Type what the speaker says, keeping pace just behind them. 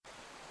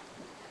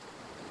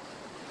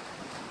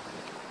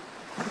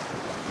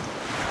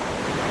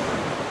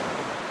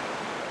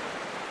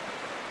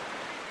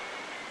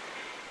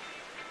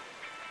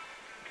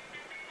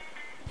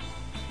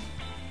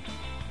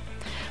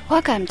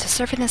Welcome to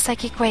Surfing the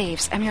Psychic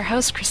Waves. I'm your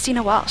host,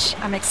 Christina Walsh.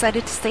 I'm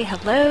excited to say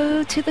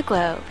hello to the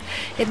globe.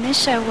 In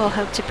this show, we'll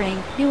hope to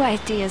bring new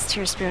ideas to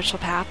your spiritual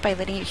path by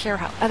letting you hear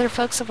how other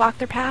folks have walked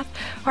their path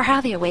or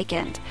how they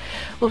awakened.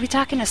 We'll be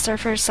talking to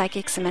surfers,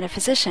 psychics, and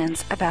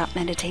metaphysicians about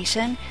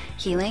meditation,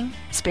 healing,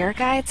 spirit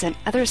guides, and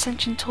other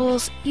ascension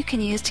tools you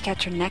can use to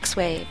catch your next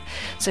wave.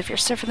 So if you're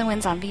surfing the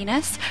winds on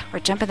Venus,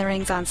 or jumping the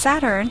rings on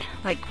Saturn,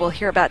 like we'll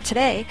hear about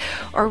today,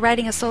 or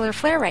riding a solar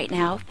flare right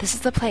now, this is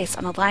the place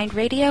on Aligned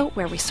Radio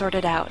where we sort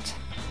it out.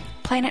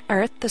 Planet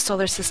Earth, the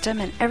solar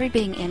system, and every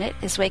being in it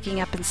is waking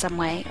up in some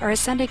way or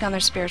ascending on their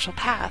spiritual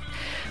path.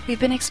 We've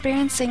been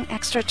experiencing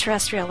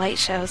extraterrestrial light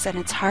shows, and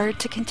it's hard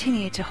to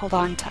continue to hold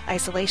on to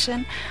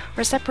isolation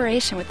or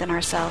separation within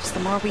ourselves the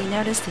more we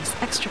notice these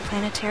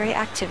extraplanetary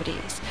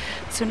activities.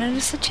 So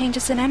notice the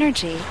changes in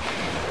energy,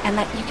 and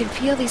that you can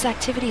feel these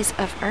activities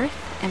of Earth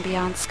and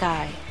beyond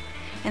sky.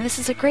 And this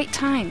is a great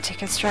time to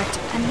construct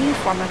a new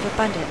form of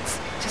abundance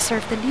to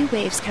surf the new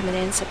waves coming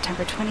in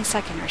September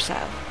 22nd or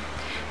so.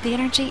 The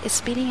energy is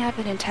speeding up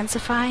and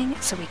intensifying,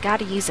 so we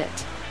gotta use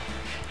it.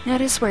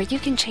 Notice where you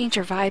can change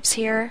your vibes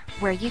here,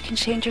 where you can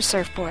change your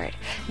surfboard,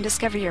 and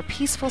discover your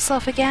peaceful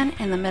self again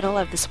in the middle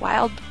of this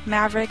wild,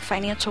 maverick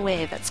financial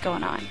wave that's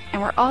going on.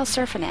 And we're all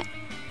surfing it.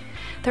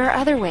 There are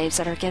other waves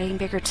that are getting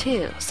bigger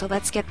too, so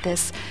let's get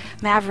this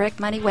maverick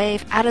money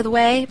wave out of the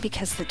way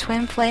because the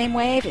twin flame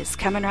wave is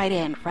coming right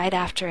in, right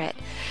after it.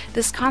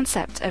 This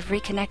concept of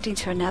reconnecting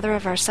to another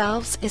of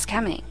ourselves is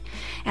coming,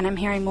 and I'm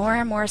hearing more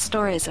and more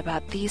stories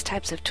about these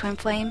types of twin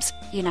flames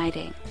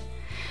uniting.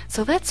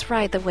 So let's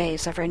ride the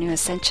waves of our new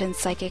ascension,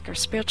 psychic, or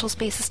spiritual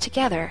spaces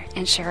together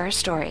and share our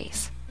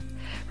stories.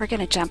 We're going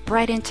to jump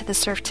right into the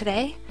surf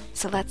today,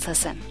 so let's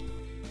listen.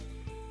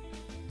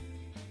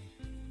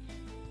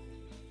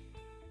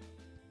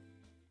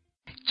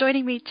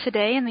 Joining me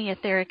today in the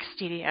Etheric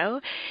Studio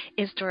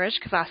is George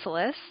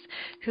Kavasilis,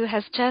 who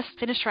has just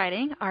finished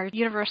writing our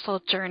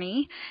Universal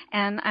Journey,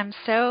 and I'm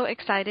so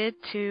excited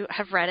to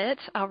have read it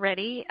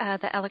already.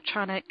 The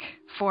electronic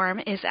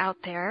form is out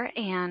there,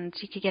 and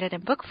you can get it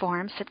in book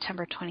form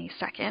September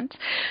 22nd.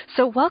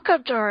 So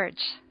welcome, George.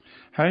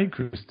 Hey,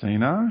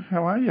 Christina.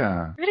 How are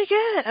you? Pretty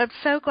good. I'm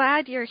so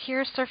glad you're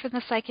here surfing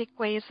the psychic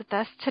waves with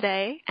us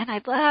today, and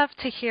I'd love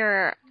to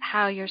hear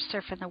how you're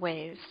surfing the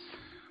waves.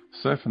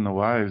 Surfing the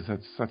waves,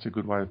 that's such a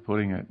good way of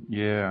putting it.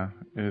 Yeah,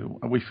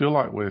 we feel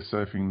like we're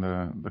surfing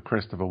the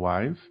crest of a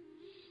wave.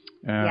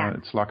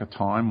 It's like a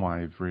time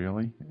wave,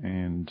 really,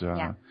 and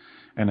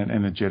an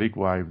energetic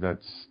wave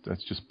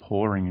that's just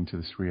pouring into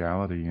this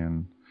reality,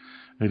 and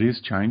it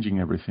is changing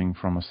everything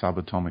from a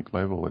subatomic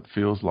level. It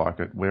feels like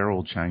it. We're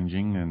all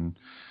changing,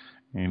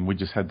 and we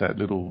just had that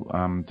little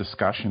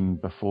discussion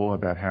before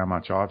about how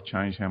much I've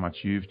changed, how much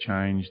you've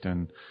changed,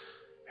 and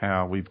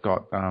how we've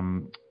got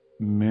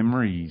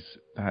memories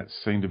that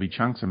seem to be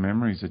chunks of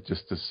memories that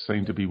just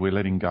seem to be we're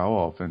letting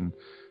go of. And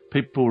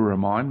people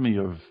remind me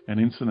of an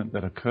incident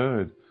that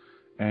occurred,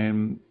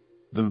 and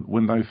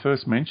when they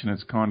first mention it,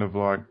 it's kind of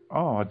like,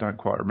 oh, I don't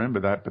quite remember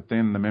that, but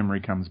then the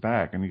memory comes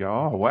back and you go,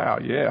 oh wow,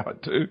 yeah,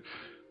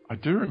 I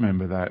do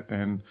remember that.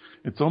 And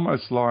it's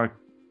almost like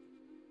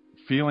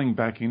feeling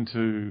back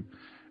into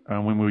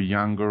when we were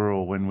younger,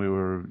 or when we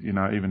were,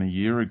 even a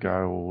year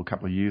ago or a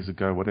couple of years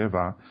ago,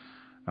 whatever.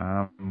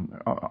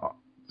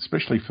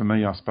 Especially for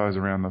me, I suppose,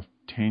 around the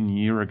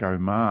 10-year ago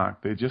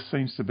mark, there just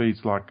seems to be,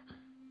 it's like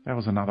that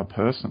was another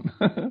person.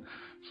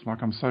 It's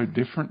like I'm so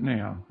different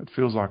now. It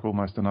feels like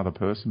almost another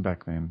person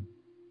back then.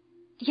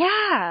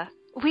 Yeah.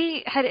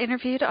 We had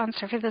interviewed on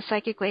Surfing the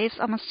Psychic Waves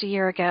almost a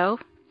year ago,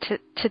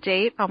 to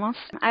date almost.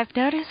 I've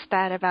noticed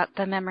that about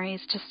the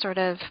memories just sort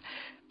of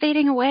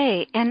fading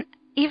away. And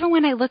even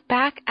when I look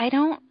back, I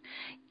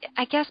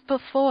guess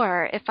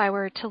before, if I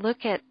were to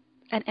look at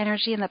an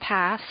energy in the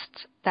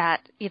past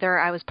that either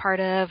I was part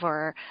of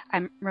or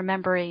I'm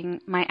remembering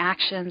my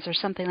actions or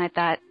something like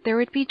that, there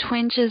would be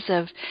twinges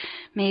of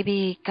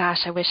maybe,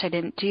 gosh, I wish I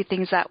didn't do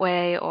things that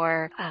way,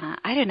 or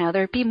I don't know,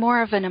 there'd be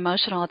more of an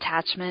emotional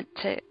attachment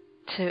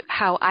to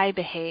how I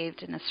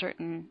behaved in a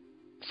certain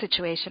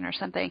situation or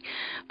something,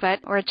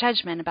 or a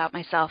judgment about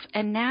myself.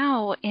 And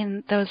now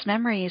in those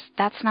memories,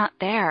 that's not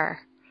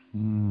there.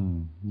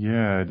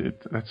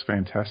 That's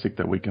fantastic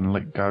that we can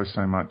let go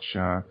so much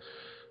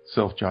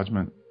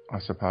self-judgment, I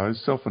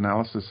suppose.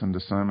 Self-analysis and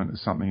discernment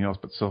is something else,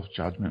 but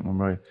self-judgment, when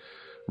we're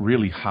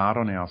really hard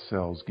on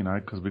ourselves,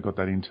 because we've got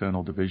that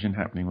internal division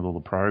happening with all the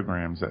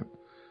programs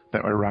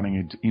that we're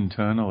running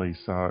internally.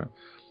 So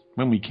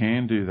when we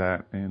can do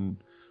that, and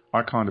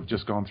I kind of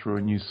just gone through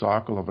a new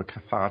cycle of a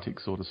cathartic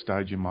sort of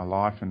stage in my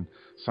life, and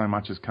so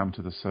much has come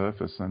to the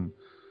surface, and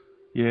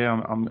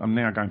I'm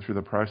now going through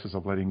the process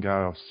of letting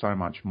go of so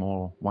much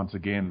more once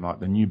again, like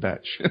the new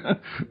batch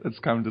that's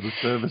come to the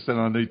surface and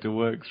I need to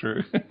work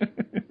through.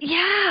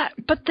 Yeah,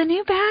 but the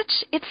new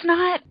batch, it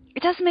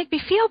doesn't make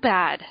me feel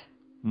bad.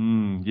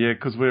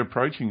 Because we're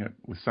approaching it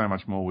with so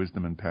much more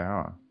wisdom and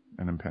power.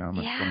 and empowerment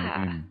from Yeah.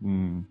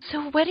 within.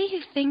 So what do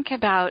you think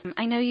about,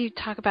 I know you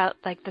talk about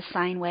like the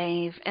sine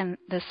wave and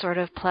the sort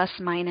of plus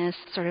minus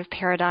sort of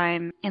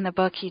paradigm. In the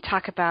book, you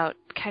talk about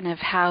kind of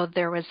how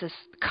there was this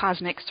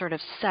cosmic sort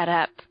of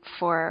setup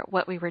for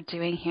what we were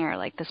doing here,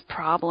 like this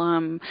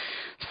problem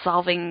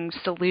solving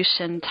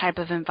solution type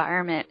of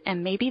environment,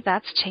 and maybe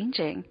that's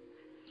changing.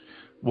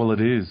 Well,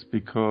 it is,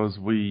 because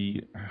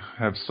we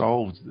have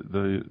solved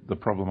the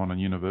problem on a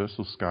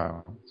universal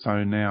scale.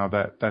 So now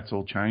that's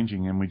all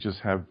changing, and we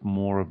just have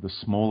more of the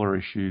smaller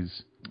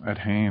issues at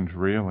hand,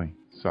 really.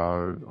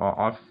 So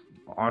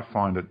I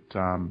find it,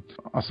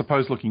 I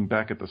suppose looking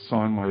back at the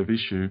sine wave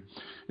issue,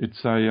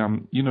 it's a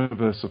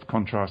universe of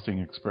contrasting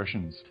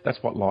expressions.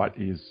 That's what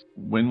light is.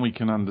 When we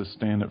can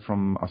understand it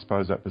from, I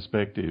suppose, that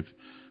perspective,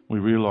 we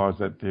realise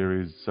that there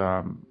is,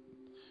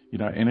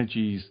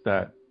 energies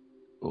that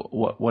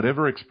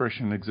whatever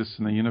expression exists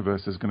in the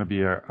universe is going to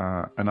be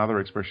another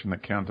expression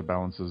that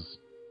counterbalances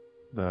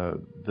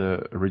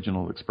the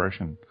original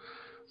expression.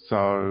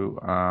 So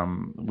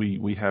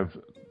we have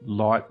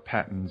light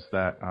patterns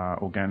that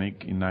are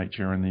organic in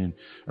nature and the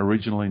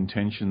original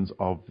intentions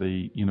of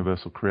the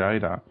universal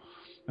creator,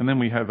 and then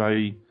we have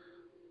a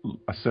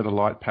set of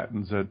light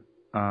patterns that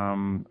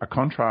are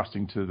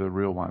contrasting to the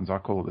real ones. I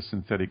call it the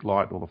synthetic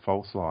light or the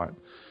false light.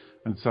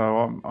 And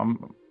so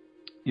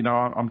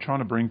I'm trying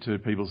to bring to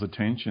people's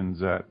attentions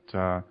that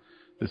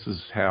this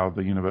is how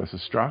the universe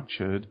is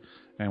structured,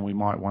 and we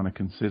might want to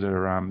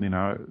consider,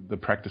 the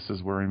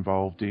practices we're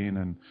involved in,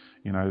 and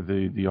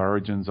the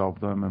origins of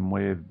them, and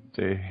where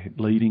they're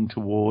leading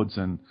towards,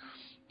 and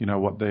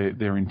what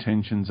their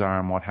intentions are,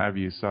 and what have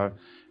you. So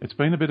it's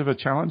been a bit of a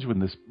challenge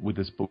with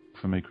this book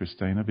for me,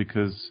 Christina,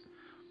 because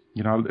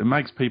it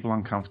makes people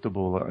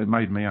uncomfortable. It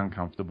made me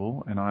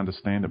uncomfortable, and I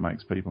understand it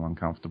makes people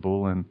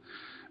uncomfortable, and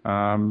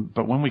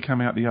but when we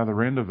come out the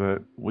other end of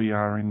it, we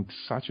are in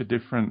such a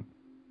different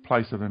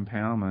place of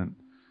empowerment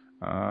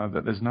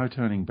that there's no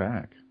turning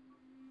back.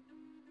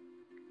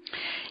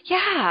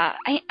 Yeah,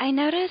 I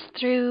noticed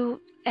through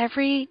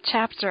every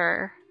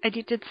chapter,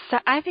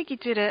 I think you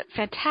did a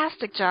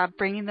fantastic job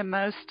bringing the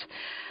most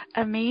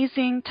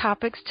amazing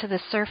topics to the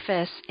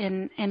surface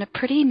in a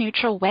pretty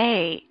neutral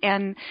way.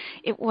 And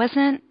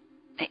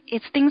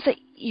it's things that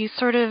you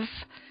sort of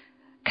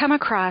come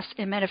across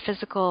in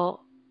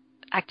metaphysical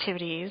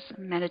activities,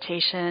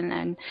 meditation,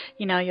 and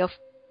you'll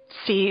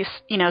see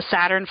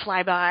Saturn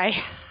fly by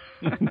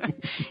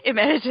in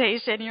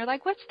meditation. You're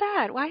like, what's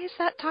that? Why is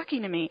that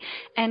talking to me?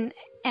 And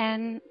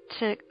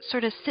to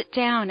sort of sit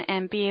down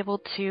and be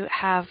able to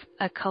have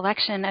a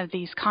collection of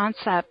these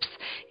concepts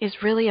is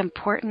really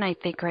important, I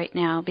think, right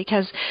now,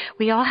 because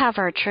we all have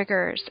our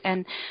triggers.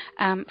 And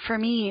for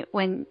me,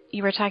 when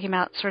you were talking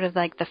about sort of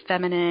like the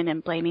feminine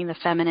and blaming the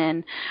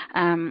feminine,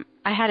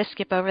 I had to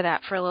skip over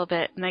that for a little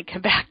bit and then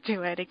come back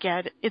to it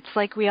again. It's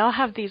like we all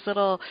have these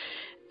little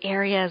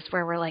areas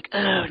where we're like,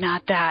 oh,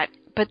 not that.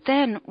 But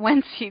then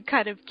once you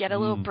kind of get a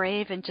little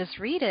brave and just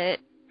read it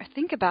or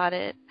think about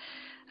it,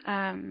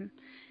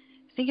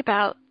 think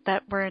about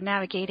that we're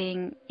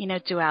navigating,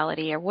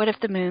 duality, or what if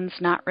the moon's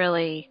not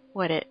really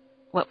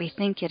what we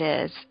think it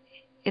is.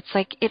 It's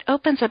like it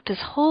opens up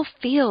this whole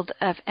field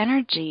of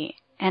energy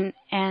and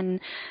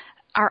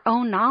our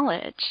own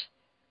knowledge.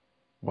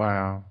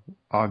 Wow.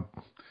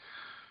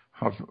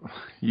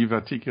 You've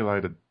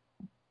articulated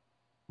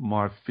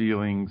my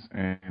feelings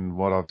and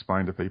what I've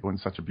explained to people in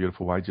such a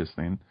beautiful way just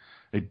then.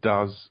 It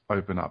does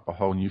open up a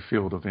whole new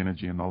field of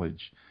energy and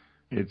knowledge.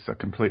 It's a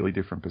completely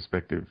different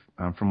perspective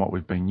from what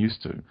we've been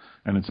used to.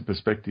 And it's a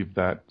perspective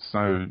that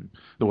the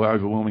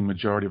overwhelming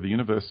majority of the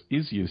universe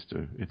is used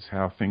to. It's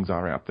how things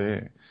are out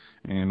there.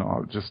 And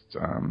I just,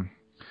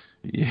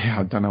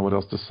 I don't know what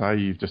else to say.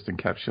 You've just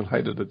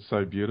encapsulated it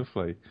so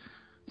beautifully.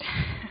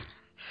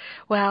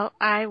 Well,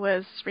 I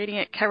was reading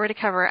it cover to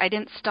cover. I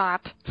didn't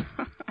stop.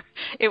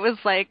 It was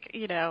like,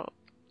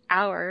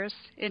 hours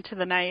into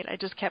the night. I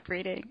just kept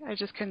reading. I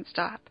just couldn't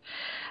stop.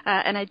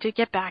 And I did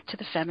get back to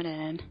the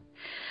feminine.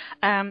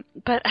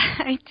 But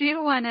I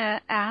do want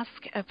to ask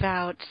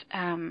about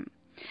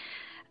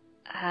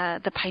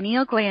the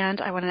pineal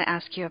gland. I want to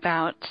ask you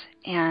about,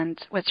 and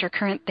what's your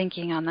current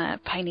thinking on the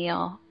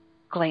pineal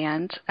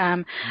gland.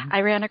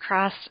 I ran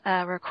across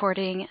a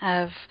recording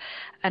of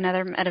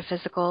another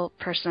metaphysical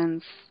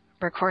person's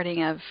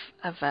recording of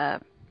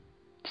a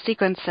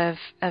sequence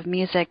of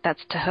music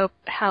that's to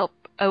help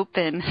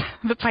open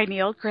the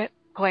pineal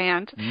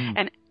gland,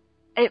 and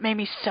it made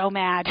me so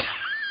mad.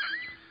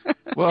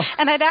 Well,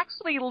 and I'd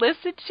actually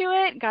listened to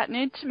it, gotten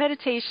into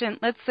meditation,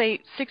 let's say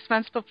 6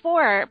 months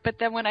before, but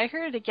then when I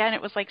heard it again,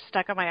 it was like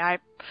stuck on my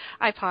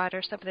iPod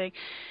or something,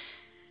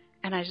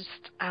 and I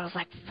was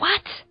like,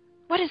 what?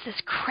 What is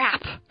this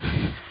crap?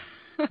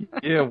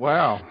 Yeah,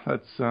 wow.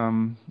 That's,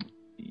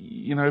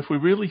 if we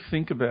really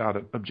think about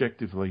it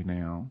objectively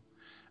now,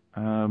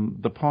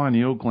 the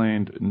pineal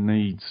gland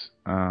needs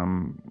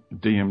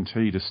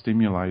DMT to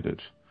stimulate it.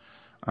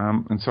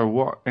 And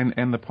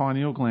the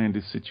pineal gland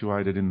is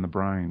situated in the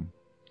brain,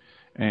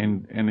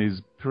 and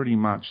is pretty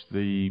much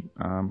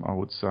I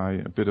would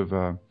say, a bit of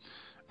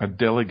a a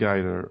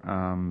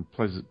delegator,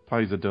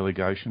 plays a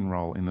delegation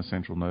role in the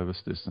central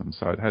nervous system.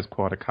 So it has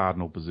quite a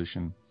cardinal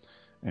position,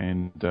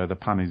 and the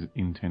pun is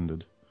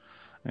intended.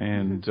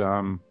 And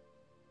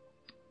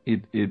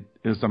it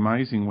is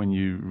amazing when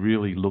you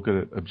really look at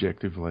it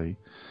objectively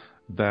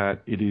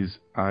that it is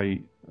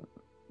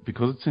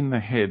because it's in the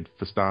head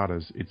for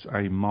starters, it's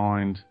a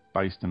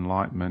mind-based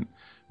enlightenment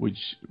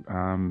which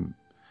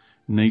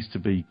needs to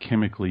be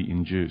chemically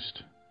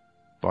induced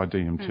by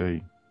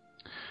DMT.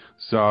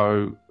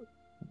 So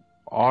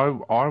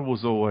I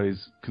was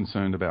always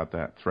concerned about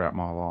that throughout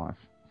my life.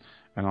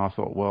 And I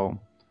thought, well,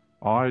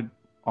 I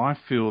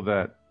feel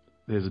that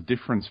there's a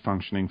difference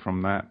functioning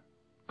from that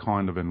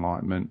kind of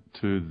enlightenment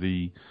to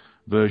the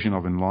version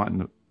of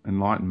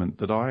enlightenment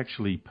that I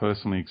actually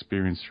personally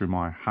experienced through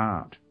my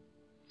heart.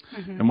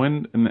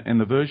 And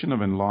the version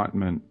of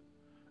enlightenment,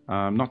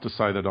 not to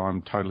say that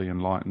I'm totally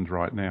enlightened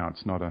right now,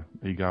 it's not an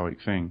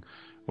egoic thing.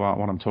 Well,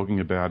 what I'm talking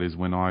about is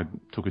when I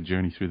took a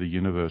journey through the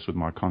universe with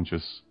my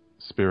conscious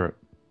spirit.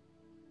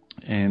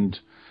 And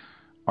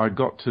I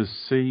got to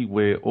see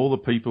where all the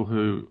people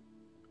who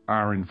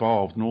are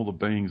involved and all the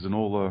beings and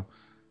all the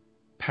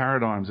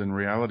paradigms and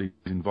realities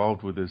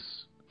involved with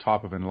this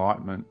type of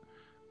enlightenment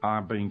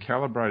are being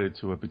calibrated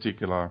to a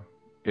particular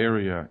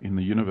area in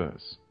the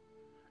universe.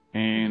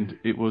 And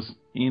it was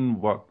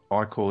in what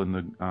I call in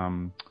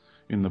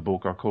the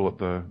book, I call it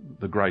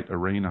the great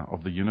arena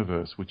of the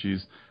universe, which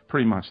is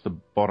pretty much the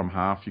bottom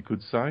half, you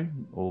could say,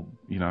 or,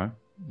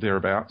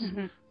 thereabouts.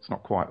 It's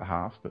not quite the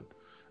half, but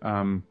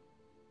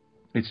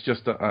it's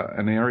just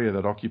an area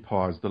that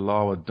occupies the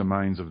lower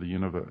domains of the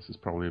universe is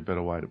probably a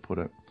better way to put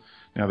it.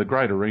 Now, the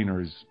great arena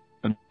is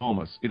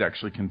enormous. It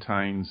actually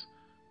contains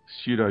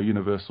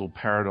pseudo-universal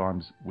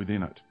paradigms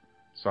within it.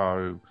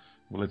 So,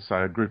 let's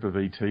say a group of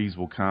ETs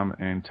will come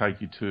and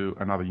take you to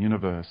another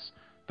universe.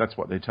 That's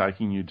what they're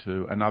taking you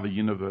to, another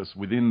universe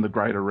within the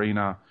great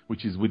arena,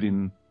 which is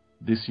within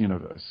this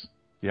universe,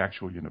 the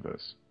actual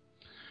universe.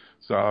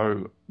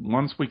 So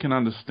once we can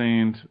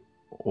understand,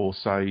 or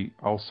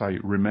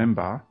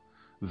remember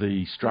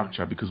the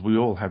structure, because we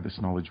all have this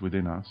knowledge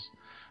within us,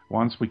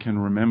 once we can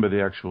remember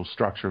the actual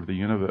structure of the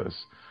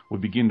universe, we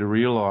begin to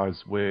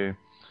realize where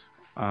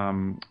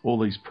all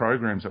these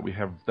programs that we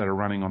have that are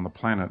running on the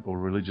planet, or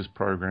religious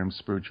programs,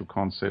 spiritual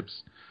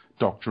concepts,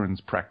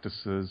 doctrines,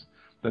 practices,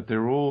 that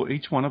they're all,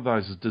 each one of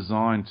those is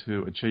designed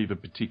to achieve a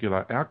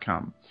particular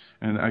outcome.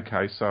 And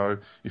okay, so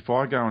if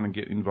I go in and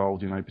get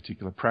involved in a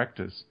particular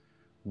practice,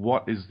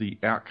 what is the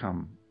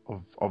outcome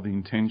of the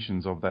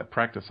intentions of that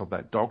practice, of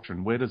that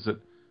doctrine? Where does it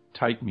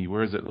take me?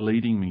 Where is it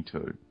leading me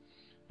to?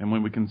 And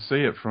when we can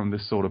see it from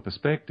this sort of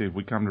perspective,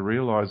 we come to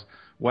realize,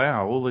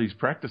 wow, all these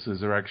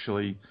practices are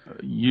actually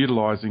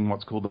utilizing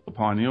what's called the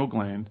pineal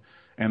gland.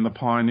 And the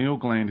pineal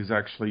gland is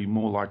actually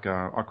more like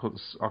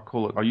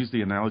I use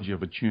the analogy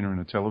of a tuner in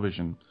a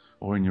television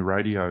or in your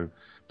radio.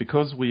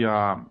 Because we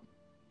are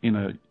in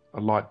a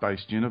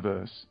light-based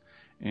universe,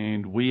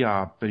 and we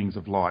are beings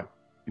of light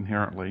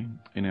inherently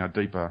in our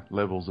deeper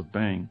levels of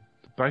being.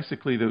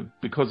 Basically,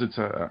 because it's,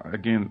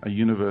 again, a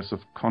universe of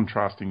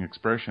contrasting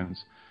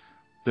expressions,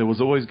 there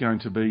was always going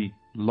to be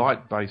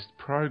light-based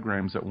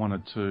programs that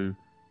wanted to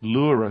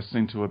lure us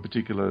into a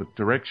particular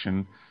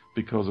direction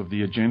because of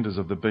the agendas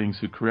of the beings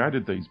who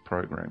created these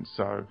programs.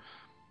 So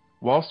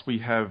whilst we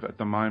have at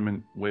the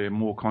moment, we're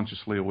more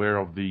consciously aware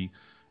of the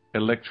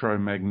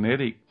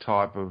electromagnetic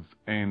type of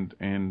and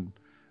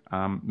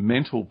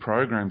mental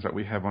programs that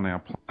we have on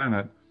our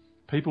planet,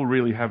 people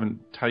really haven't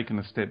taken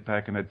a step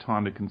back and had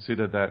time to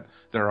consider that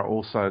there are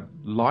also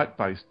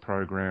light-based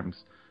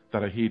programs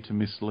that are here to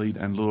mislead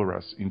and lure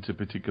us into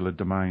particular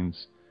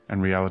domains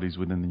and realities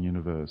within the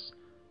universe.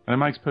 And it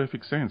makes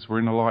perfect sense. We're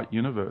in a light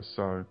universe,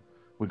 so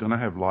we're going to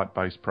have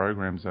light-based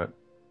programs that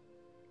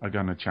are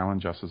going to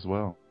challenge us as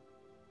well.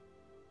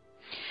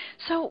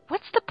 So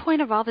what's the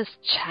point of all this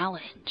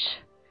challenge?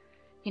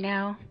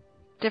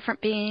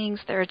 Different beings,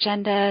 their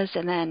agendas,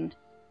 and then,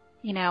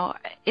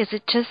 is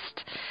it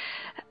just...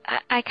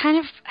 I kind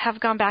of have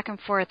gone back and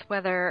forth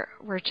whether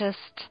we're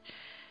just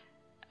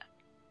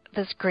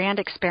this grand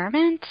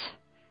experiment,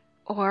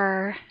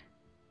 or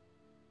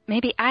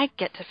maybe I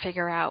get to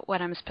figure out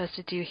what I'm supposed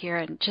to do here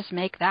and just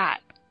make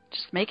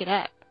it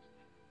up.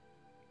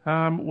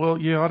 Well,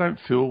 yeah, I don't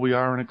feel we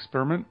are an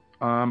experiment.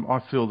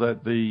 I feel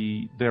that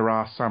there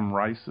are some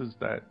races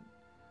that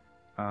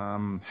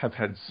have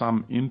had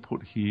some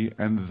input here,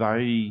 and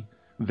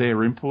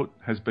their input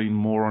has been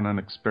more on an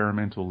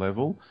experimental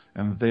level,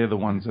 and they're the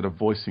ones that are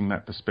voicing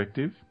that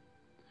perspective.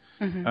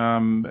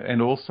 Mm-hmm.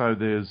 And also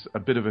there's a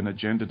bit of an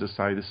agenda to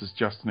say this is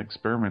just an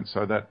experiment,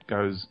 so that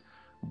goes,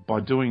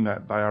 by doing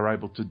that, they are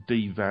able to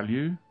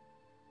devalue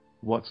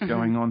what's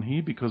going on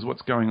here, because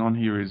what's going on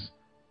here is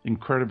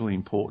incredibly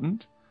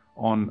important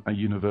on a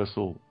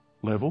universal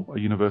level, a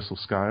universal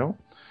scale,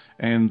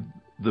 and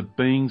the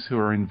beings who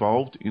are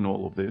involved in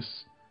all of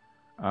this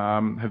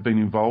have been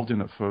involved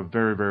in it for a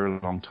very, very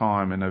long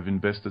time and have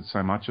invested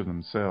so much of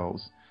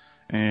themselves,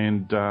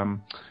 and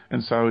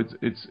so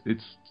it's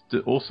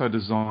also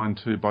designed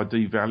to, by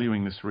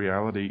devaluing this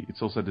reality,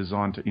 it's also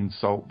designed to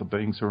insult the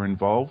beings who are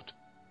involved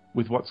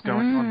with what's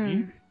going on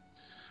here.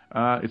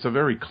 It's a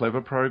very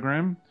clever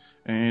program,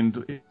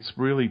 and it's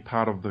really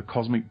part of the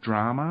cosmic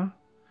drama.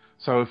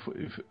 So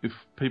if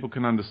people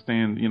can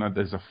understand,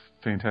 there's a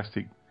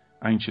fantastic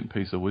ancient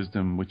piece of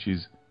wisdom which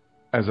is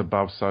as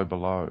above, so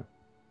below.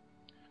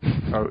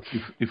 So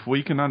if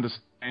we can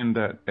understand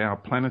that our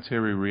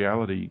planetary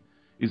reality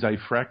is a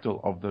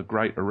fractal of the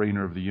great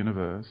arena of the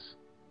universe,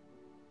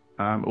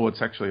 or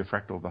it's actually a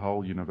fractal of the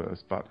whole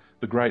universe, but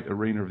the great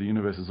arena of the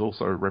universe is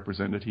also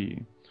represented here.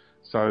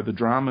 So the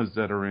dramas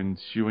that are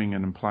ensuing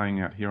and playing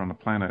out here on the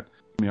planet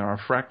are a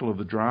fractal of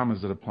the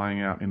dramas that are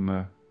playing out in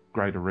the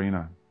great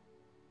arena.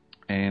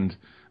 And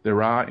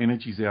there are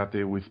energies out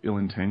there with ill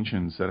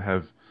intentions that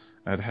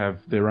have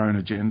their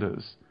own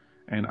agendas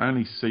and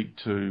only seek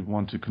to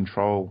want to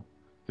control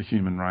the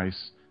human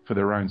race for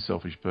their own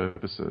selfish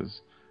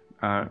purposes.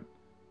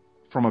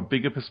 From a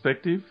bigger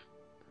perspective,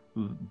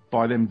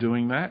 by them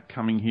doing that,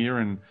 coming here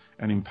and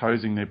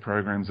imposing their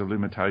programs of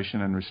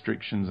limitation and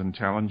restrictions and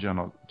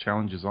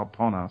challenges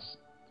upon us,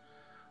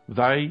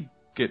 they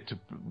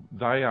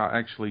are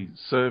actually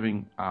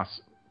serving us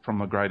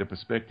from a greater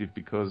perspective,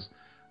 because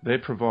they're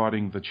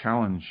providing the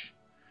challenge,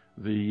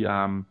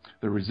 the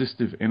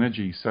resistive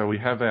energy. So we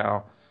have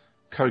our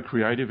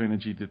co-creative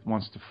energy that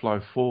wants to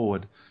flow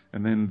forward,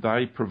 and then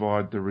they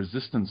provide the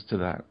resistance to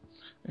that.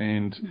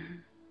 And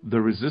the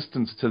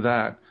resistance to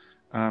that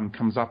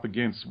comes up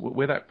against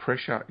where that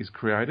pressure is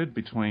created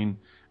between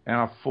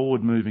our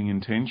forward-moving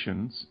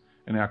intentions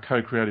and our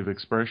co-creative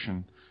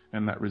expression,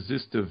 and that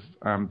resistive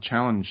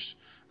challenge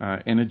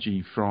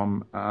energy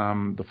from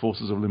the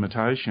forces of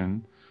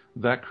limitation,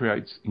 that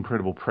creates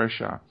incredible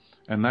pressure.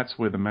 And that's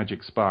where the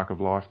magic spark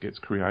of life gets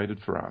created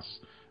for us.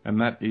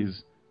 And that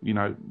is,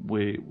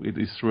 where it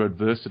is through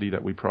adversity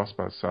that we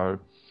prosper. So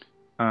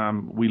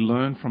we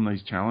learn from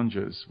these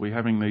challenges. We're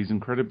having these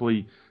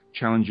incredibly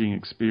challenging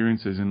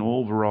experiences in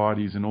all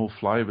varieties and all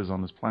flavours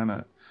on this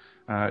planet.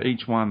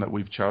 Each one that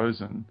we've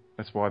chosen.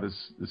 That's why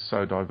it's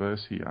so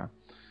diverse here.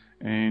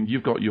 And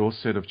you've got your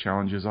set of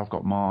challenges, I've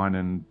got mine,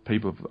 and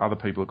other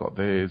people have got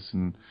theirs.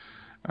 And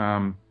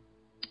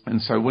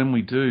so when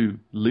we do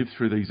live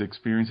through these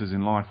experiences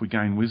in life, we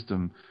gain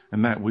wisdom,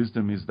 and that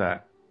wisdom is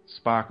that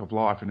spark of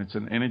life, and it's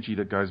an energy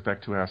that goes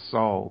back to our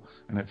soul,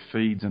 and it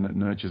feeds and it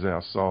nurtures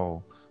our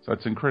soul. So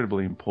it's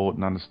incredibly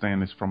important to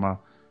understand this from a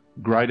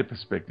greater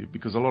perspective,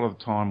 because a lot of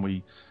the time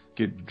we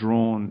get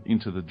drawn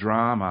into the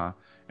drama,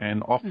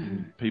 and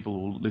often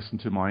people will listen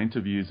to my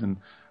interviews, and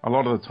a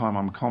lot of the time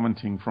I'm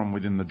commenting from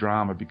within the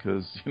drama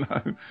because,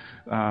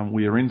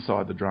 we are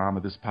inside the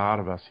drama, this part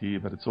of us here,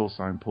 but it's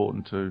also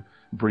important to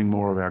bring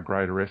more of our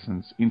greater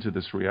essence into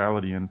this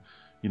reality. And,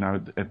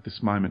 at this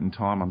moment in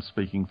time, I'm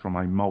speaking from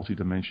a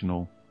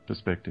multidimensional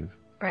perspective.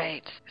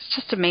 Right. It's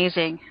just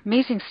amazing.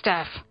 Amazing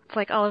stuff. It's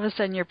like all of a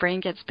sudden your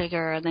brain gets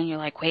bigger, and then you're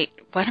like, wait,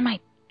 what am I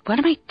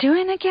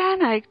doing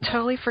again? I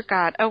totally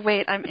forgot. Oh,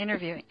 wait, I'm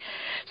interviewing.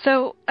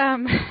 So,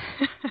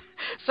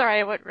 sorry,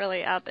 I went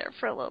really out there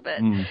for a little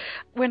bit.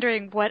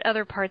 Wondering what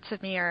other parts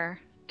of me are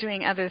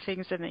doing other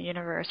things in the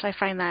universe. I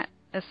find that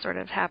is sort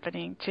of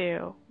happening,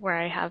 too, where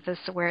I have this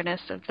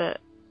awareness of the,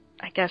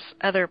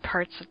 other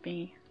parts of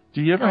me.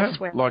 Do you ever have,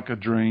 like, a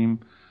dream?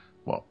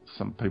 Well,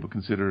 some people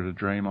consider it a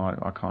dream.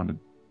 I kind of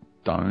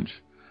don't.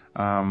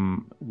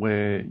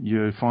 Where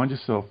you find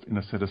yourself in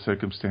a set of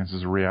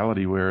circumstances, a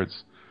reality where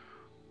it's,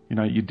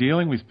 you're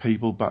dealing with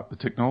people, but the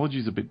technology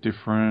is a bit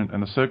different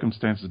and the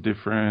circumstances are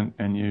different,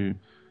 and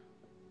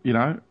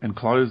and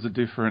clothes are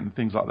different and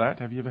things like that.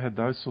 Have you ever had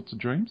those sorts of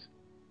dreams?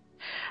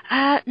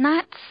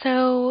 Not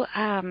so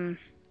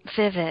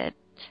vivid.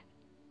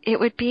 It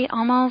would be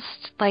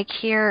almost like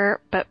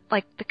here, but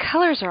like the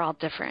colors are all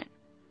different.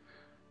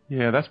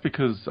 Yeah, that's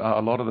because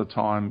a lot of the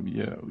time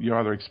you're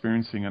either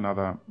experiencing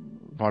another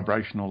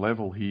vibrational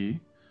level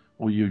here,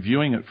 or you're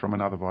viewing it from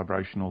another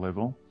vibrational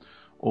level,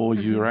 or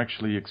you're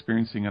actually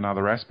experiencing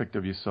another aspect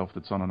of yourself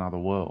that's on another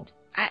world.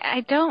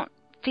 I don't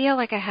feel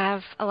like I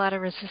have a lot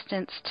of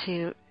resistance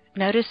to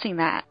noticing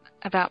that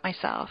about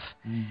myself.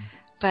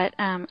 But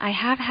I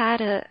have had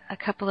a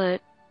couple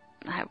of,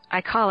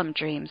 I call them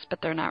dreams,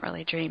 but they're not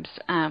really dreams,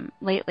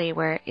 lately,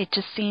 where it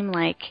just seemed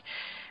like,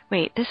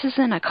 wait, this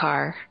isn't a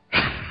car.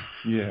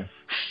 Yeah.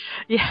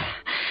 Yeah.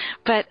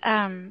 But,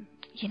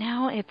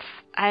 it's,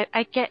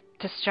 I get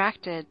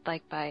distracted,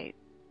 like, by,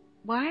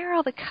 why are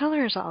all the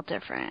colors all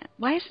different?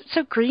 Why is it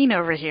so green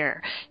over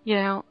here?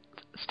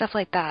 Stuff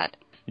like that.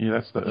 Yeah,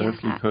 that's the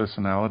earthly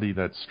personality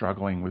that's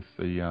struggling with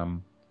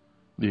the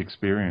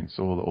experience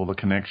or the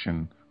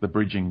connection, the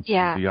bridging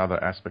to the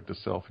other aspect of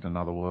self in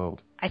another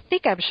world. I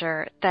think I'm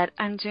sure that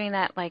I'm doing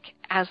that, like,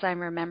 as I'm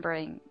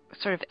remembering,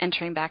 sort of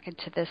entering back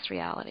into this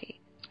reality.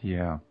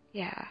 Yeah.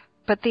 Yeah.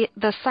 But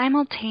the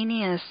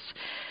simultaneous,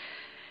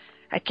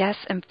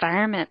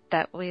 environment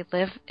that we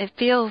live, it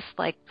feels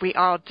like we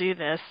all do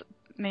this.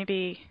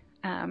 Maybe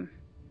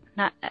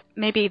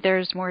maybe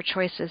there's more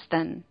choices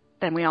than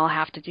we all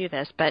have to do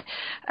this, but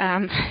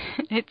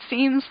it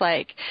seems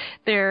like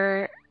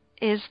there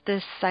is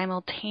this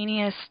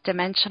simultaneous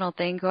dimensional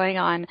thing going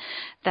on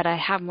that I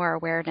have more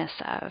awareness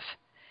of.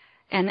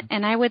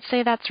 And I would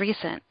say that's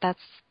recent. That's,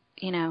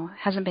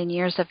 hasn't been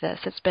years of this.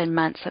 It's been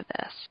months of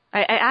this.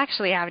 I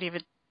actually haven't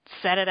even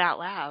said it out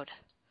loud.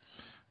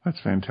 That's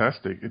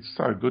fantastic. It's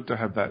so good to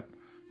have that,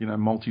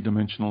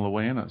 multidimensional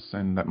awareness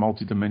and that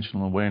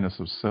multidimensional awareness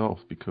of self,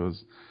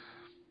 because,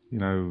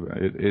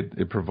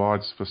 it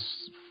provides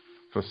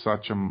for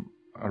such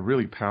a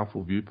really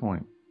powerful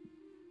viewpoint.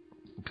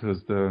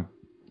 Because a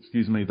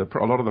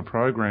lot of the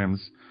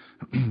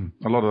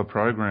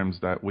programs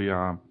that we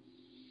are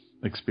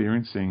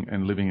experiencing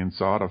and living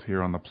inside of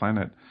here on the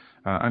planet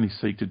only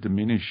seek to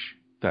diminish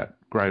that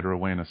greater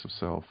awareness of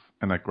self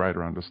and that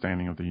greater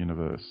understanding of the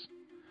universe.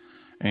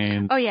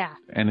 And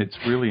and it's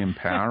really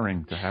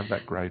empowering to have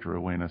that greater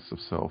awareness of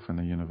self and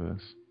the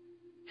universe.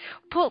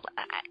 Well,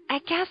 I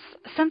guess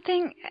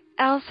something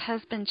else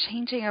has been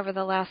changing over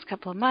the last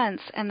couple of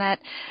months, and that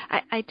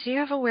I do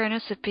have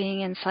awareness of being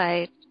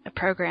inside a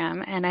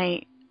program, and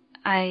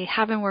I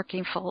have been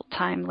working full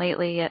time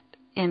lately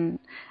in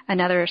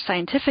another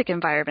scientific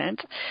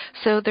environment.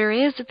 So there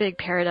is a big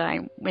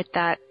paradigm with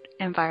that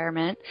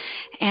environment,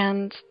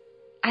 and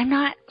I'm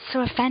not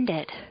so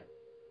offended.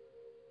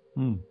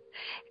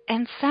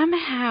 And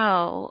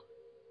somehow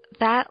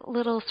that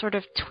little sort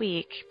of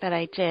tweak that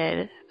I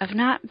did of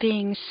not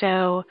being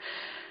so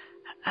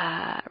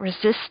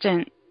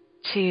resistant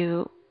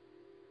to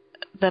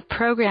the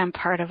program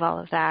part of all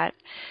of that,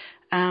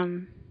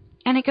 and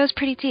it goes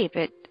pretty deep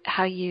at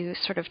how you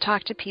sort of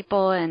talk to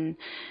people and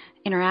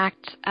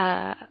interact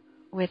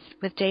with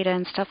data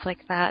and stuff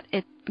like that.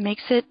 It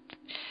makes it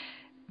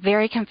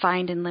very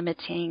confined and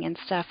limiting and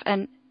stuff.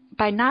 And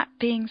by not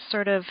being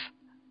sort of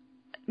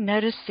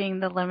noticing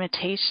the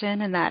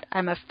limitation and that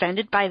I'm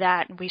offended by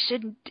that, and we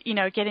shouldn't,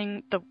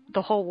 getting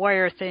the whole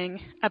warrior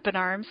thing up in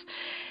arms,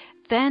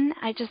 then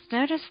I just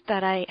noticed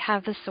that I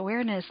have this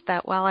awareness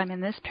that while I'm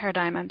in this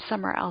paradigm, I'm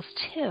somewhere else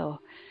too.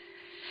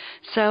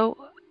 So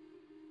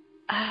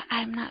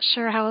I'm not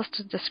sure how else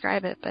to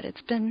describe it, but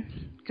it's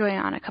been going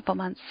on a couple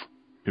months.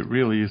 It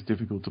really is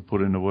difficult to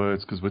put into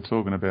words, because we're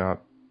talking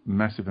about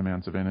massive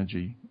amounts of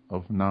energy,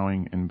 of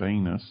knowing and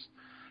beingness,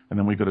 and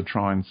then we've got to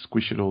try and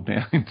squish it all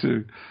down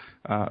into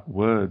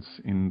words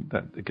in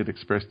that get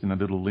expressed in a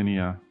little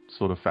linear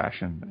sort of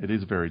fashion. It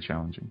is very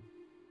challenging.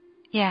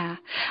 Yeah.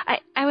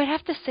 I would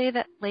have to say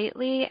that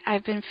lately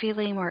I've been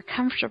feeling more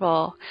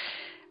comfortable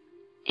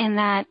in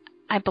that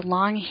I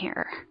belong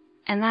here.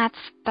 And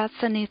that's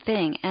a new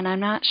thing. And I'm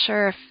not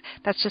sure if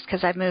that's just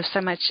because I've moved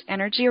so much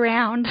energy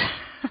around.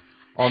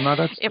 Oh, no,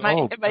 that's in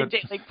my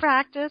daily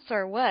practice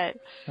or what.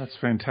 That's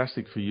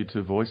fantastic for you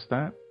to voice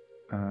that,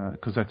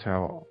 because that's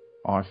how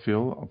I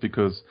feel.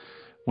 Because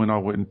when I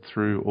went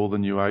through all the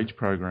New Age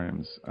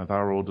programs, they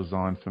were all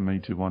designed for me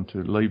to want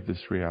to leave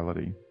this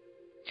reality.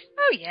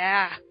 Oh,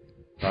 yeah.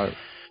 So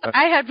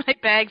I had my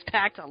bags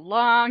packed a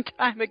long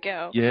time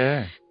ago.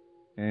 Yeah.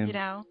 And,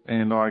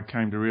 and I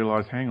came to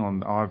realise, hang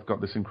on, I've got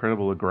this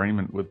incredible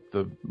agreement with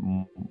the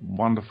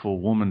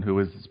wonderful woman who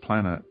is this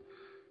planet,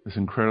 this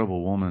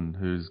incredible woman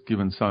who's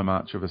given so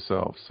much of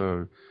herself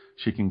so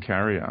she can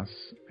carry us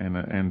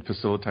and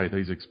facilitate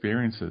these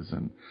experiences.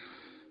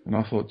 And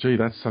I thought, gee,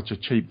 that's such a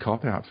cheap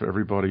cop-out for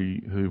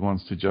everybody who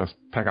wants to just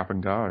pack up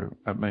and go.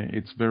 I mean,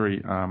 it's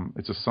very,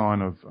 it's a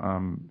sign of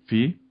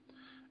fear,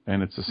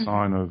 and it's a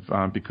sign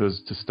of,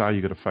 because to stay,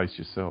 you've got to face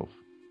yourself.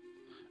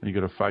 And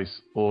you've got to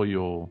face all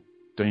your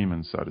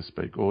demons, so to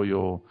speak, all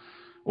your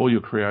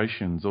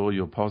creations, all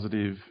your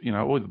positive,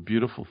 all the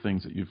beautiful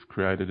things that you've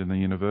created in the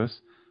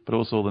universe, but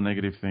also all the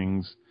negative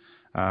things,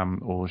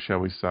 or shall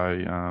we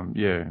say,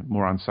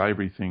 more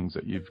unsavory things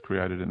that you've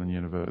created in the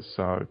universe.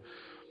 So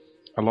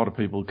a lot of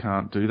people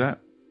can't do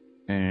that,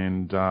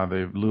 and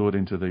they're lured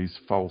into these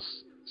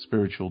false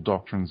spiritual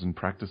doctrines and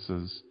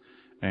practices,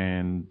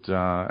 and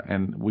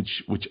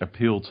which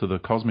appeal to the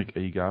cosmic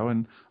ego.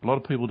 And a lot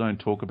of people don't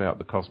talk about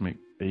the cosmic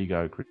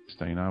ego,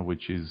 Christina,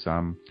 which is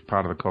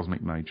part of the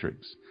cosmic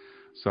matrix.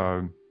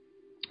 So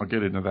I'll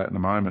get into that in a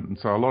moment. And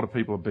so a lot of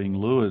people are being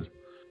lured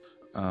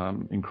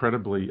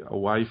incredibly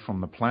away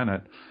from the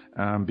planet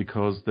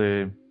because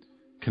their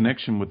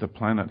connection with the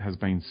planet has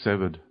been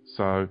severed.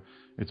 So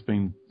it's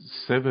been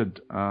severed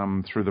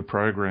through the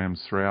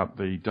programs throughout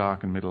the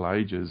Dark and Middle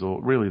Ages,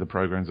 or really the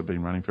programs have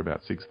been running for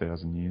about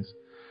 6,000 years.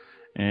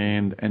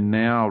 And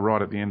now,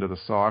 right at the end of the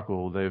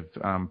cycle, they've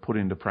put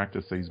into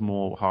practice these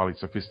more highly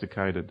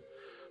sophisticated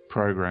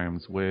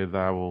programs where they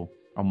will,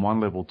 on one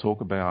level, talk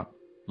about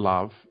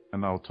love,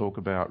 and they'll talk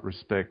about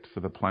respect for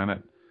the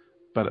planet.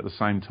 But at the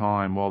same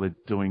time, while they're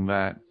doing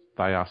that,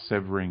 they are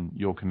severing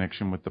your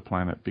connection with the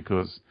planet,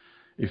 because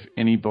if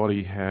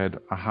anybody had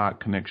a heart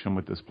connection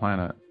with this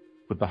planet,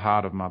 with the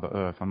heart of Mother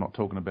Earth, I'm not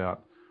talking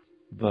about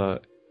the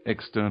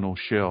external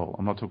shell,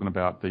 I'm not talking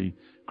about the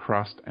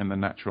crust and the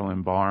natural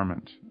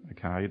environment,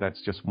 okay?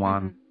 That's just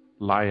one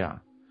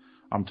layer.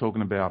 I'm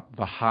talking about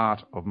the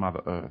heart of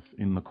Mother Earth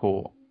in the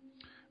core.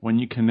 When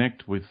you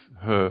connect with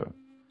her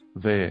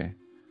there,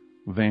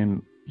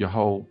 then your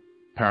whole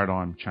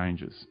paradigm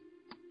changes.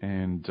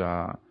 And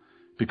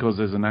because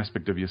there's an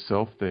aspect of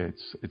yourself there.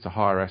 It's a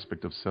higher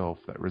aspect of self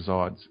that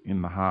resides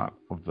in the heart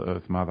of the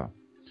Earth Mother.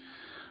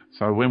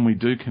 So when we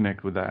do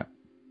connect with that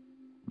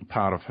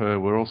part of her,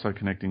 we're also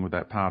connecting with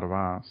that part of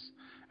us,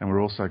 and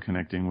we're also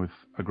connecting with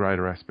a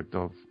greater aspect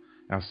of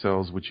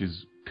ourselves, which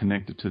is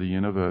connected to the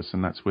universe,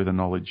 and that's where the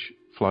knowledge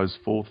flows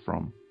forth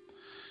from,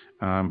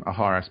 a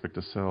higher aspect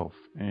of self.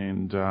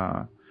 And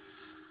the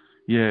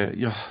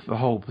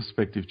whole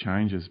perspective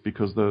changes,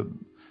 because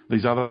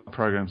these other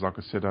programs, like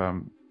I said,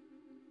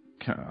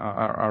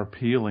 are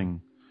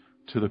appealing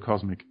to the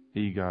cosmic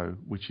ego,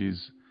 which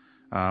is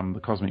the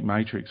cosmic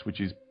matrix,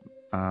 which is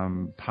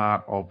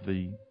part of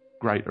the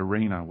great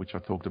arena, which I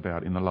talked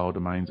about in the lower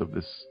domains of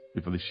this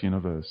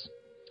universe.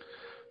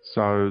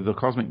 So the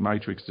cosmic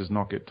matrix does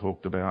not get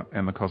talked about,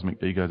 and the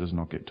cosmic ego does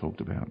not get talked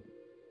about.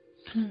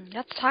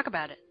 Let's talk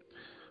about it.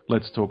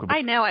 Let's talk about it.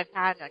 I know I've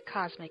had a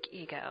cosmic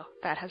ego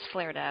that has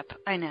flared up.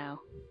 I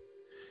know.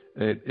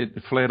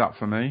 It flared up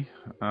for me,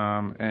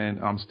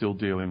 and I'm still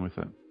dealing with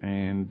it.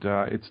 And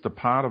it's the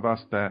part of us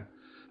that,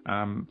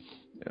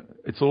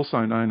 it's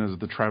also known as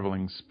the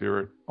travelling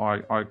spirit.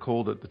 I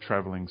called it the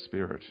travelling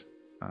spirit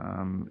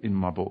in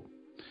my book,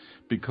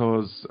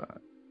 because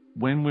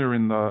when we're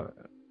in the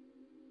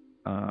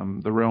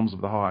realms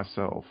of the higher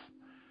self,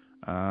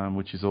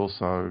 which is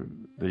also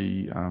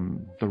the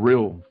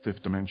real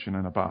fifth dimension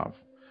and above,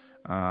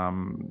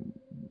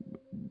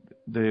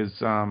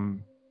 there's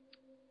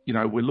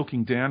we're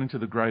looking down into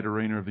the great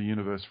arena of the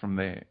universe from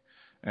there,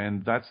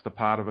 and that's the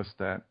part of us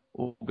that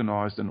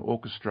organised and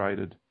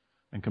orchestrated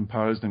and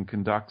composed and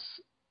conducts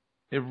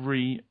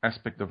every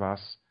aspect of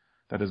us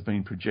that has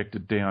been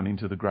projected down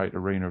into the great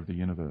arena of the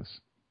universe.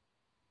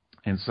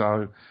 And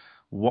so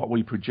what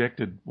we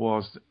projected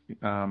was,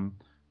 in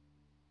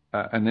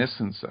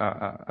essence,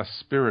 a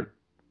spirit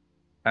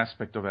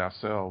aspect of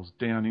ourselves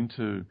down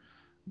into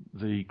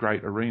the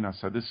great arena.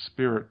 So this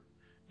spirit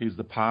is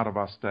the part of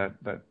us that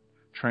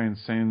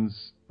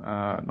transcends,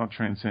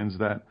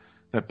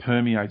 that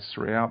permeates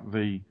throughout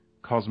the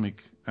cosmic,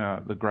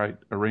 the great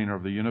arena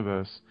of the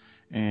universe,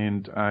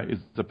 and is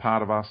the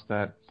part of us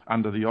that,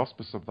 under the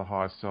auspice of the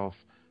higher self,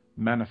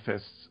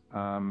 manifests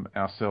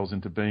ourselves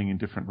into being in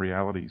different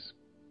realities.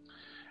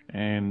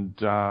 And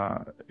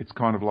it's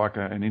kind of like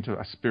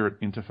a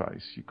spirit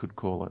interface, you could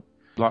call it.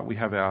 Like we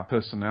have our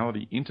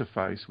personality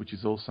interface, which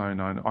is also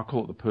known, I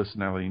call it the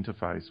personality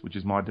interface, which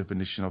is my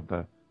definition of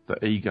the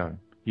ego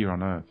here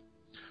on Earth.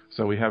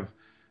 So we have,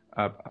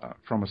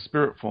 from a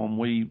spirit form,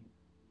 we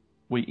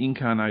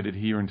incarnated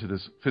here into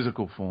this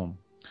physical form.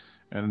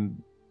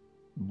 And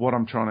what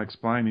I'm trying to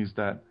explain is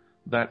that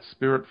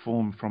spirit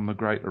form from the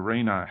great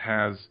arena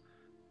has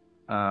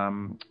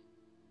a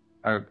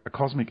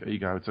cosmic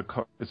ego.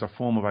 It's a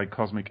form of a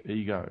cosmic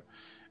ego.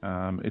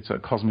 It's a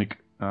cosmic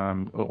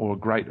or a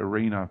great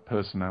arena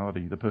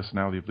personality, the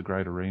personality of the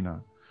great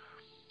arena.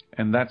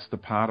 And that's the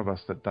part of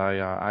us that they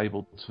are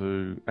able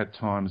to, at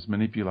times,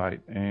 manipulate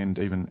and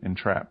even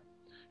entrap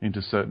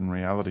into certain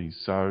realities.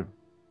 So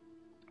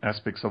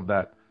aspects of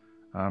that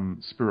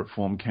spirit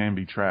form can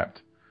be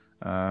trapped,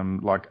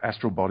 like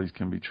astral bodies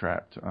can be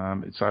trapped.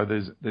 So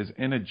there's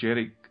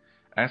energetic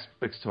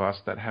aspects to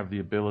us that have the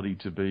ability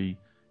to be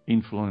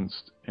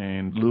influenced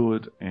and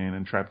lured and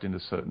entrapped into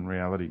certain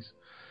realities.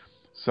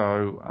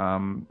 So,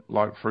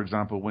 like, for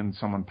example, when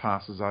someone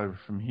passes over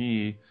from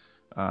here,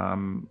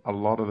 a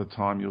lot of the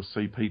time you'll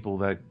see people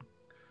that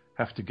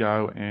have to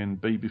go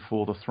and be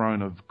before the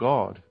throne of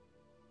God.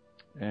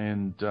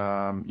 And,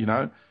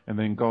 and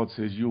then God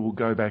says, you will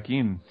go back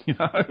in,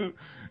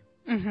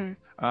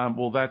 Mm-hmm.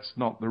 Well, that's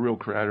not the real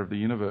creator of the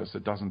universe.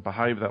 It doesn't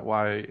behave that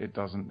way. It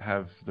doesn't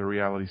have the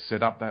reality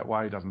set up that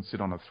way. It doesn't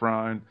sit on a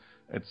throne.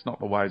 It's not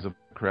the ways of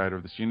the creator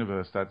of this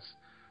universe. That's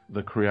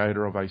the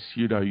creator of a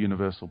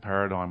pseudo-universal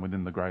paradigm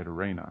within the great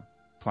arena,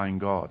 playing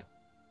God.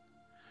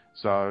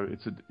 So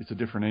it's a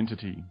different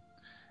entity.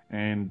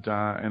 And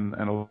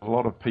a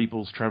lot of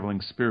people's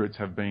travelling spirits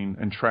have been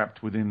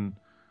entrapped within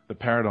the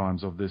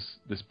paradigms of this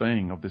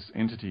being, of this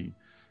entity.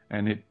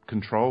 And it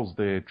controls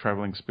their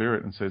travelling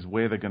spirit and says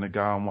where they're going to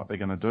go and what they're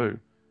going to do.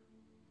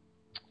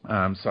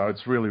 So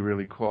it's really,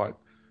 really quite,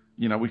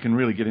 we can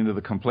really get into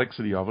the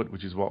complexity of it,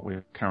 which is what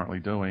we're currently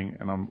doing.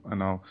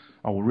 And I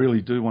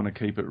really do want to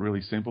keep it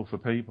really simple for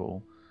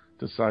people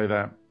to say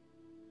that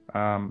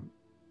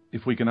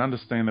if we can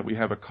understand that we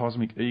have a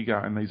cosmic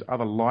ego and these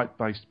other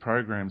light-based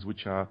programs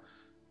which are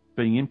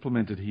being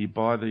implemented here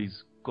by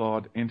these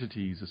God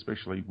entities,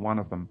 especially one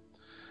of them,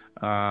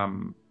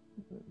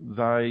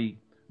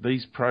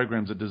 these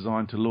programs are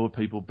designed to lure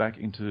people back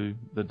into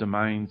the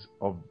domains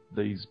of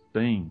these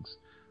beings.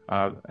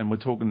 And we're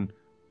talking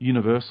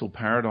universal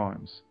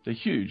paradigms. They're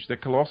huge, they're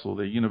colossal,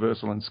 they're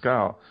universal in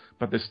scale,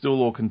 but they're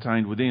still all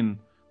contained within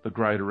the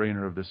great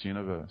arena of this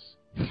universe.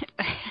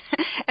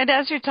 And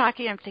as you're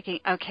talking, I'm thinking,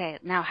 okay,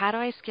 now how do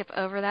I skip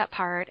over that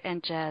part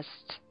and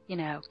just,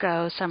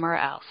 go somewhere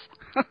else?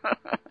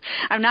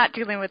 I'm not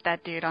dealing with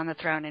that dude on the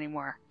throne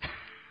anymore.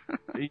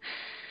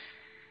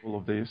 All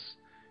of this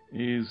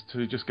is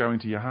to just go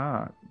into your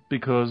heart,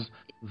 because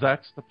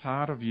that's the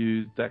part of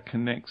you that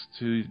connects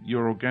to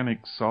your organic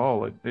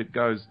soul. It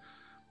goes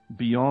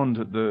beyond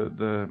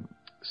the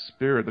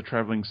spirit, the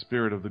traveling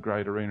spirit of the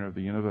great arena of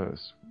the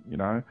universe. You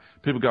know,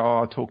 people go,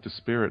 oh, I talked to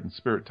spirit, and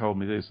spirit told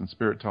me this, and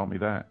spirit told me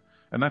that.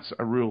 And that's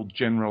a real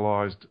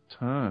generalized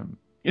term,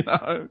 you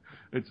know.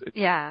 It's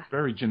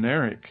very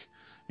generic.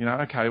 You know,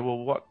 okay, well,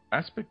 what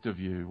aspect of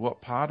you,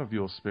 what part of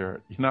your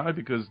spirit, you know,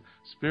 because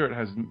spirit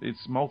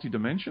it's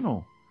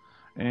multidimensional.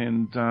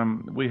 And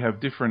we have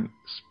different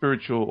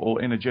spiritual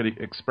or energetic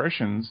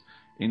expressions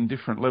in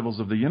different levels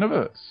of the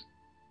universe.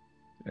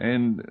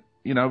 And,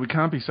 you know, we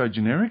can't be so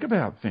generic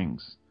about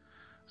things.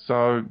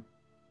 So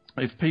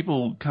if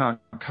people can't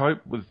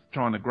cope with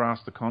trying to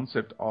grasp the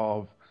concept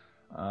of,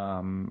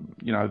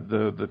 you know,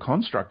 the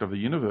construct of the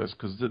universe,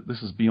 because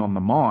this is beyond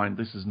the mind,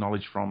 this is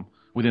knowledge from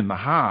within the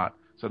heart.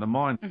 So the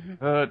mind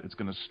hurt, it's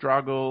going to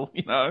struggle,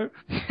 you know.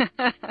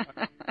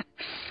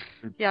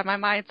 Yeah, my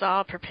mind's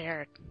all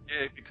prepared.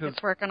 Yeah, because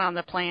it's working on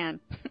the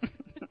plan.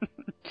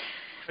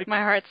 My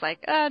heart's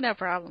like, oh, no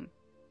problem.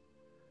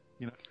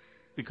 You know,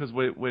 because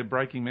we're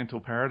breaking mental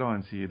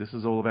paradigms here. This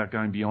is all about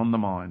going beyond the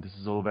mind. This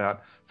is all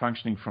about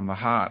functioning from the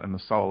heart and the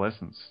soul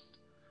essence.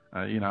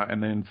 You know,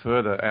 and then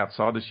further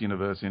outside this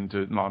universe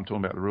into, no, I'm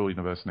talking about the real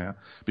universe now,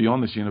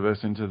 beyond this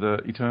universe into the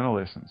eternal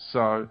essence.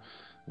 So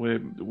we're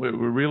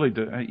really,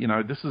 you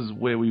know, this is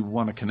where we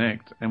want to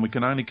connect, and we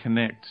can only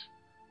connect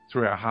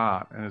through our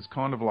heart. And it's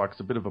kind of like, it's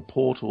a bit of a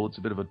portal, it's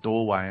a bit of a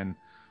doorway,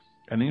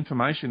 and the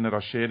information that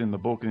I shared in the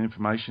book, and the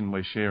information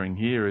we're sharing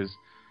here is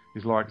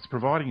like, it's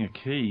providing a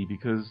key,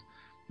 because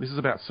this is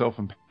about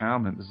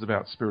self-empowerment, this is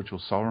about spiritual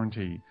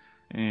sovereignty,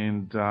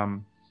 and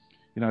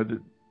you know,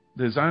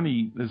 this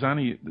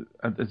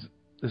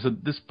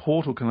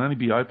portal can only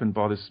be opened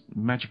by this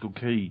magical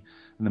key,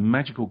 and the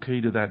magical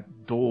key to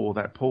that door,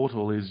 that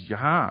portal, is your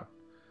heart.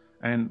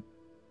 And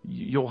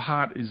your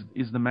heart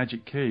is the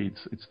magic key.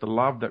 It's the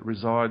love that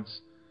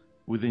resides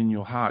within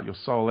your heart, your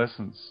soul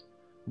essence.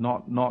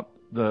 I'm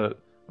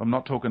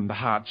not talking the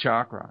heart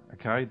chakra,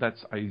 okay?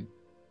 That's a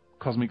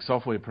cosmic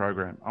software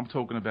program. I'm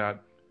talking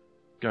about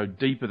go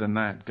deeper than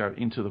that, go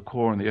into the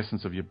core and the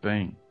essence of your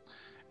being.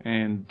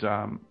 And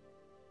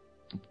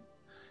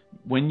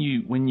when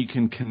you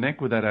can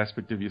connect with that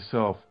aspect of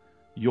yourself,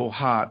 your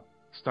heart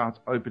starts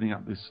opening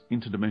up this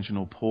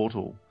interdimensional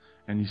portal,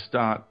 and you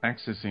start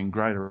accessing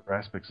greater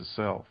aspects of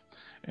self.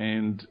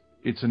 And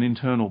it's an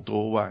internal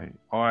doorway.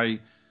 I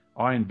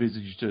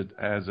envisaged it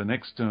as an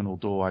external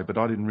doorway, but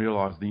I didn't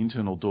realize the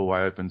internal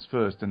doorway opens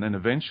first, and then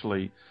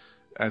eventually,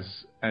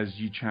 as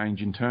you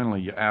change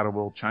internally, your outer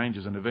world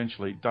changes, and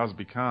eventually it does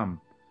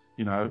become,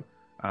 you know,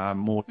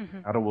 more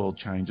outer world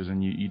changes,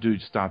 and you do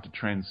start to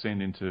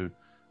transcend into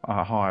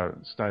a higher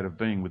state of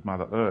being with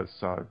Mother Earth.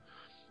 So,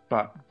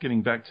 but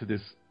getting back to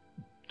this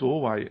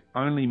doorway,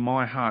 only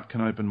my heart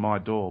can open my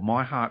door.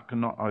 My heart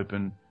cannot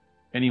open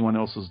anyone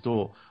else's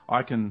door.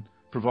 I can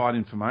provide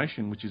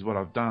information, which is what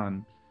I've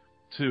done,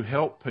 to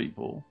help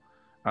people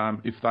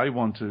if they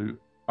want to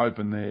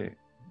open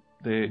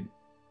their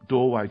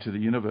doorway to the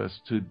universe,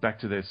 back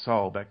to their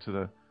soul, back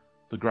to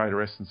the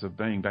greater essence of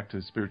being, back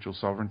to spiritual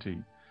sovereignty.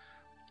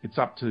 It's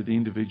up to the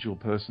individual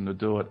person to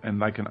do it,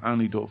 and they can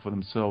only do it for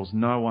themselves.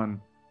 No one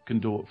can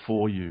do it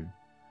for you.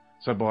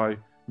 So by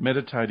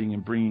meditating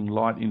and bringing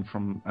light in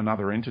from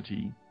another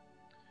entity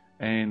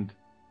and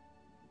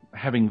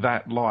having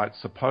that light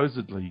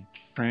supposedly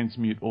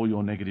transmute all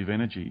your negative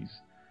energies,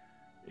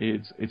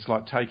 it's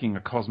like taking a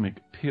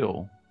cosmic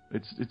pill.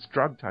 It's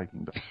drug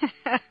taking.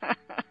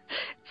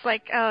 It's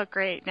like, oh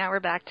great, now we're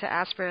back to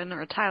aspirin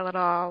or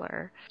Tylenol,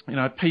 or, you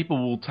know, people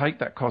will take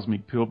that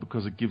cosmic pill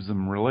because it gives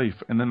them relief,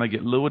 and then they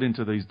get lured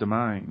into these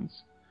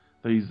domains,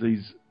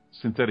 these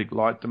synthetic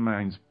light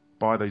domains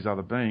by these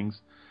other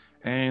beings,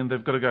 and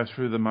they've got to go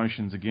through the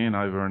motions again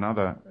over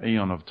another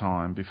eon of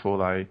time before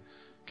they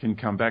can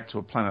come back to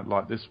a planet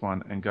like this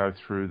one and go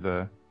through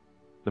the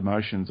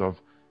motions of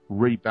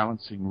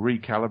rebalancing,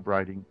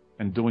 recalibrating,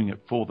 and doing it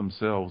for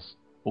themselves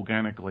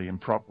organically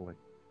and properly.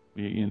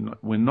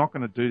 We're not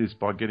going to do this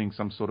by getting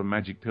some sort of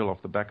magic pill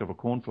off the back of a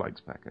cornflakes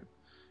packet,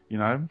 you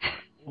know.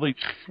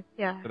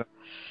 Yeah.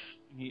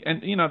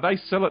 And you know, they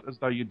sell it as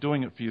though you're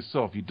doing it for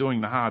yourself. You're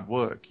doing the hard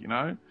work, you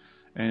know,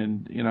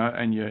 and you know,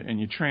 and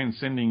you're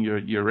transcending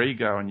your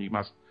ego, and you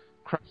must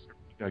crush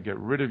your ego, get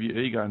rid of your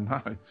ego.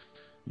 No,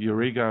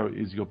 your ego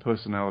is your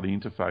personality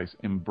interface.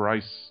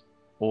 Embrace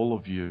all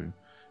of you.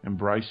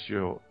 Embrace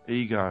your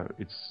ego.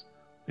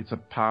 It's a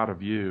part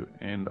of you,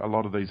 and a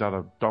lot of these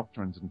other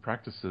doctrines and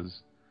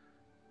practices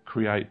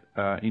create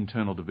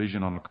internal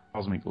division on a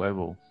cosmic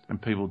level,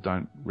 and people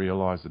don't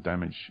realize the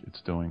damage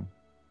it's doing.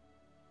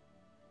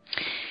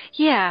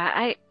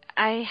 Yeah,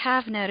 I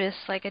have noticed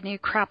like a new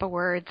crop of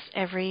words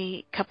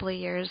every couple of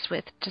years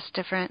with just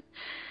different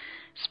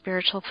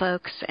spiritual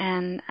folks,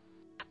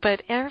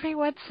 but every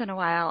once in a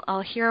while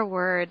I'll hear a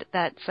word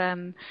that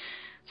some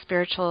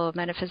spiritual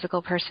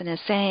metaphysical person is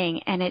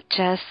saying, and it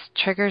just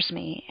triggers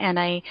me, and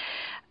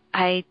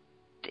I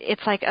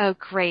it's like, oh,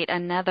 great,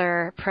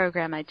 another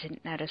program I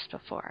didn't notice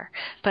before.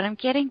 But I'm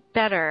getting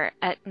better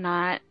at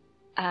not,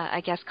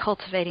 I guess,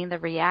 cultivating the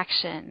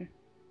reaction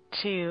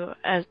to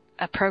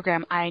a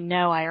program I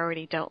know I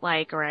already don't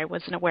like or I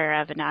wasn't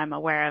aware of, and now I'm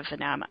aware of, and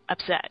now I'm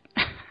upset.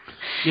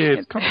 Yeah,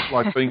 it's kind of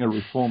like being a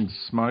reformed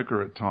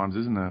smoker at times,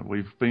 isn't it?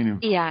 We've been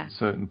in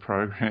certain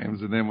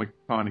programs, and then we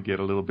kind of get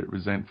a little bit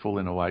resentful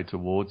in a way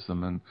towards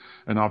them.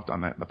 And I've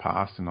done that in the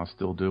past, and I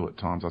still do at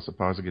times. I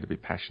suppose I get a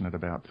bit passionate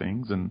about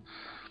things,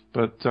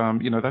 but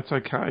that's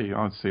okay.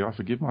 I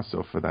forgive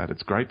myself for that.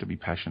 It's great to be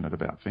passionate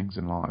about things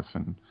in life,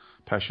 and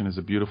passion is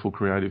a beautiful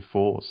creative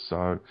force.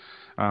 So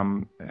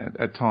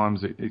at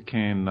times it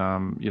can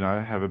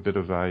have a bit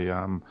of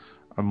a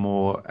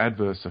more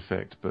adverse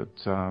effect, but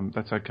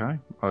that's okay.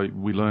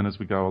 We learn as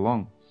we go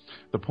along.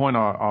 The point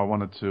I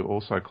wanted to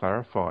also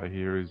clarify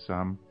here is,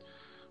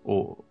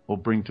 or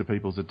bring to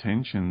people's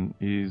attention,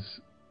 is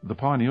the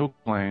pineal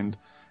gland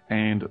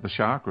and the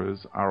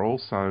chakras are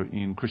also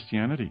in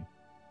Christianity.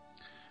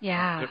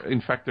 Yeah.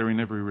 In fact, they're in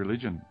every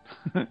religion,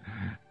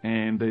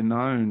 and they're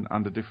known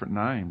under different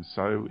names.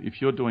 So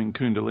if you're doing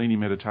Kundalini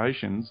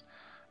meditations,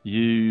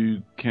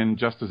 you can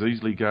just as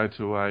easily go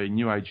to a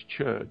New Age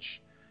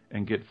church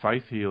and get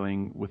faith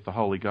healing with the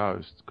Holy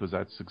Ghost, because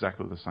that's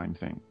exactly the same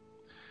thing.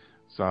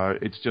 So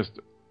it's just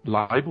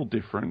labelled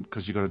different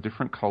because you've got a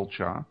different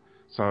culture.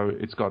 So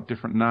it's got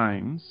different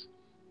names,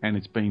 and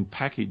it's been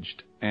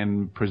packaged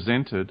and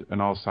presented,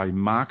 and I'll say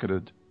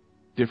marketed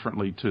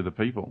differently to the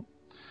people.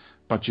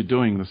 But you're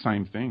doing the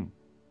same thing.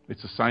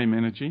 It's the same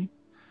energy,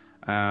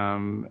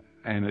 and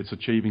it's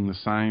achieving the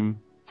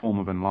same form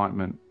of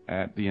enlightenment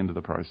at the end of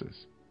the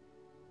process.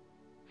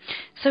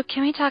 So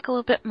can we talk a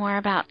little bit more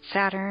about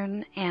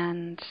Saturn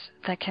and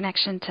the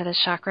connection to the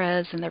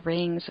chakras and the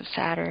rings of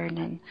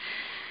Saturn?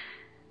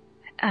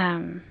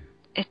 And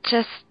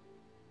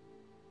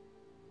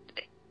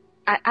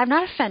I'm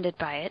not offended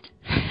by it.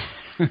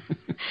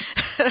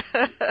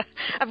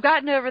 I've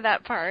gotten over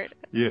that part.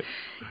 Yeah.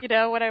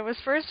 When I was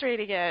first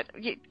reading it,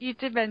 you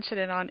did mention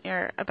it on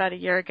air about a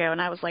year ago,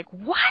 and I was like,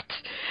 what?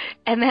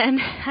 And then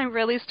I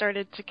really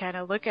started to kind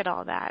of look at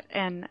all that.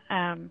 And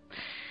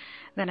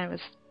then I was,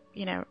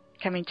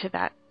 coming to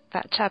that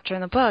chapter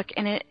in the book,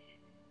 and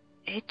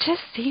it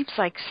just seems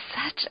like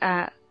such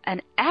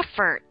an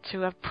effort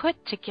to have put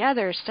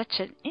together such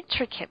an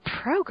intricate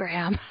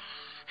program.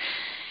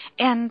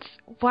 And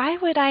why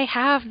would I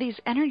have these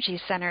energy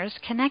centers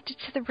connected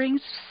to the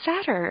rings of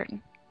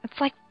Saturn? It's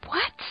like,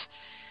 what?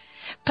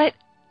 But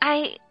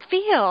I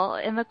feel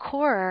in the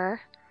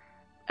core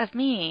of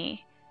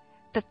me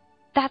that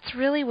that's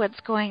really what's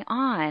going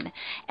on.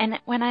 And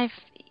when I've,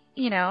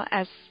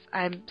 as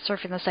I'm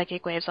surfing the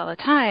psychic waves all the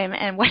time,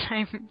 and when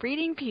I'm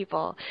reading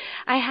people,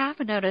 I have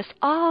noticed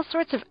all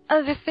sorts of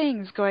other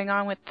things going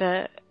on with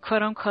the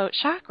quote-unquote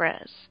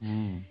chakras,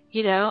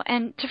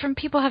 and different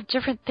people have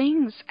different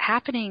things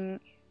happening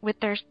with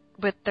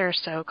their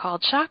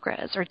so-called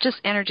chakras, or just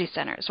energy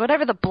centers,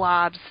 whatever the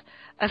blobs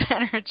of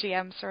energy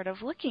I'm sort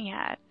of looking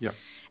at. Yep.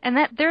 And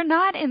that they're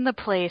not in the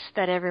place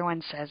that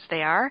everyone says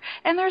they are,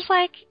 and there's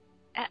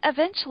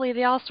eventually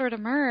they all sort of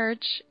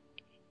merge,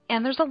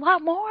 and there's a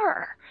lot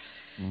more.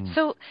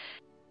 So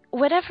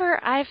whatever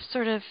I've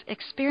sort of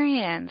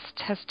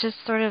experienced has just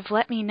sort of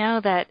let me know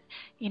that,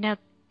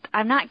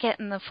 I'm not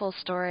getting the full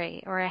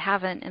story, or I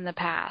haven't in the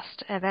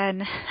past. And then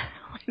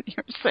when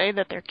you're saying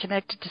that they're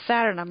connected to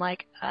Saturn, I'm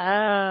like,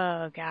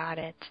 oh, got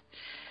it.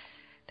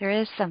 There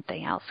is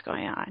something else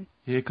going on.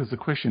 Yeah, because the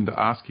question to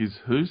ask is,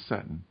 who's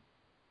Saturn?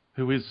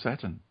 Who is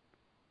Saturn?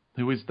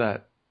 Who is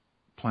that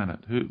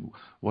planet?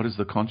 What is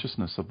the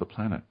consciousness of the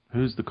planet?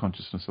 Who's the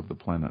consciousness of the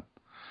planet?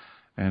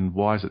 And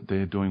why is it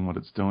there doing what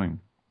it's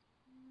doing?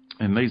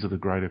 And these are the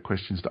greater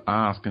questions to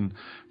ask, and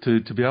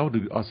to be able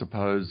to, I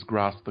suppose,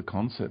 grasp the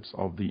concepts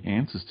of the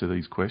answers to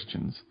these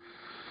questions.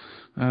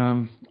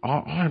 I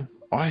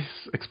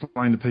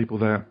explain to people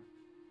that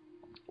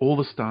all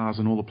the stars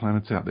and all the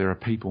planets out there are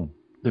people.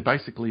 They're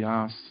basically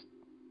us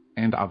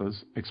and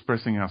others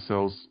expressing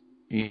ourselves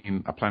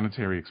in a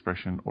planetary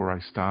expression, or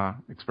a star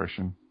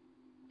expression,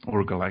 or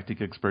a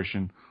galactic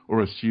expression,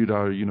 or a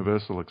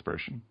pseudo-universal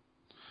expression.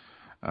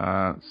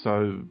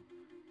 So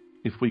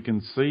if we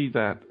can see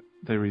that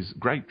there is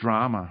great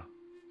drama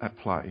at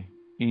play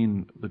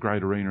in the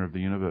great arena of the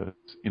universe,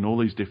 in all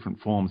these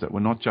different forms, that we're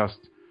not just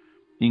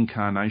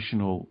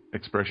incarnational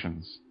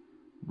expressions,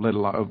 let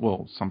alone,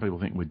 well, some people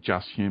think we're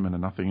just human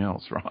and nothing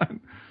else,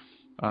 right?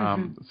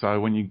 So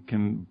when you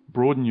can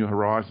broaden your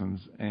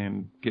horizons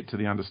and get to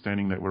the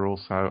understanding that we're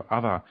also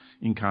other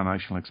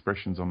incarnational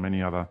expressions on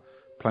many other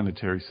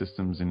planetary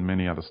systems, in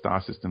many other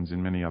star systems,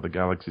 in many other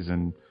galaxies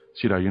and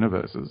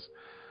pseudo-universes,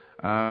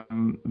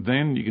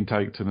 then you can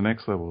take it to the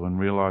next level and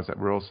realise that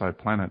we're also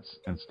planets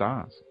and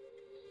stars.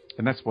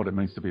 And that's what it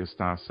means to be a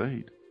star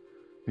seed.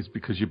 It's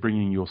because you're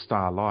bringing your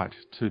star light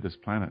to this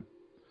planet.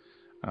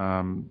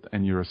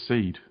 And you're a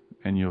seed,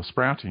 and you're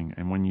sprouting.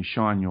 And when you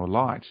shine your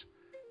light,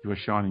 you are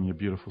shining your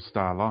beautiful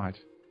star light.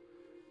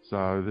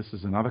 So this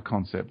is another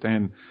concept,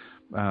 and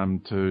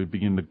to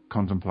begin to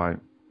contemplate.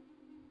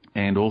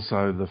 And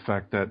also the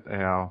fact that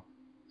our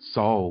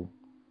soul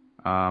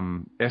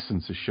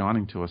essence is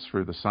shining to us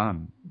through the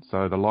sun.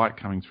 So the light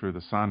coming through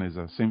the sun is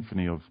a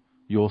symphony of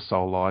your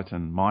soul light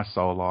and my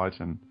soul light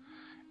and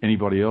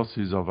anybody else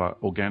who's of an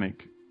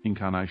organic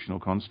incarnational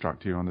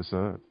construct here on this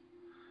earth.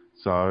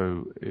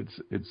 So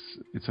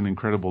it's an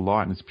incredible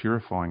light, and it's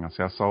purifying us.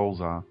 Our souls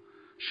are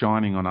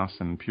shining on us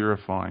and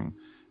purifying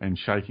and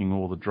shaking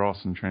all the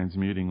dross and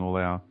transmuting all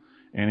our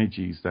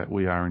energies that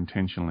we are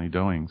intentionally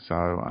doing.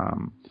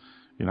 So,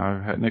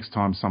 next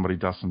time somebody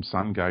does some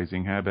sun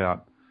gazing, how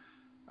about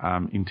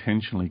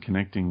intentionally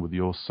connecting with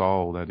your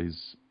soul that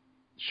is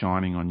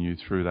shining on you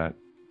through that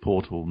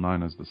portal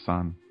known as the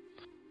sun?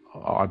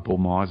 I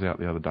bawled my eyes out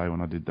the other day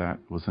when I did that.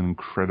 It was an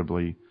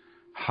incredibly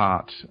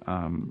heart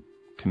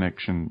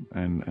connection,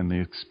 and the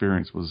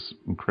experience was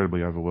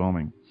incredibly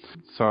overwhelming.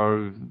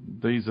 So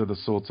these are the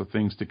sorts of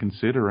things to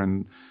consider,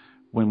 and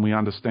when we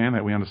understand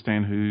that, we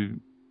understand who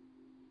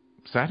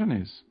Saturn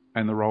is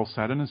and the role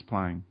Saturn is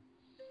playing,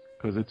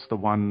 because it's the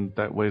one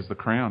that wears the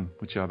crown,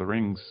 which are the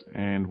rings,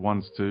 and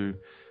wants to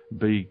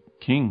be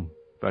king,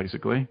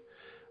 basically,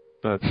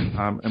 but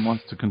and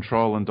wants to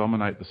control and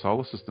dominate the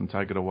solar system,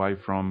 take it away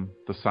from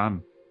the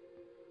sun,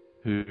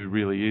 who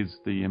really is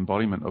the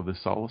embodiment of the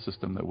solar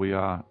system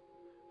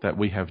that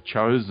we have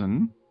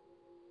chosen.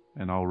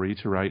 And I'll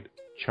reiterate,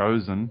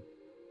 chosen.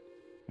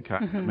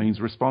 Okay, It means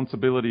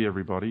responsibility,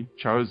 everybody.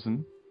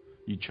 Chosen.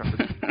 You chose.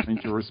 It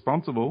means you're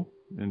responsible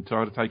and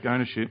try to take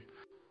ownership.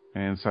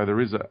 And so there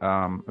is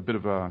a bit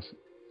of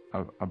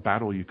a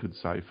battle, you could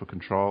say, for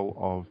control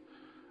of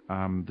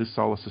this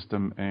solar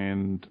system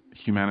and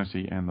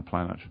humanity and the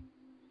planet.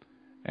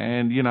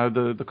 And,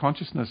 the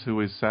consciousness,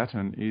 who is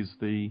Saturn, is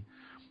the,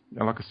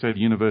 like I said,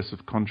 universe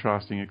of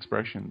contrasting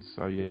expressions.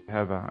 So you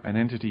have an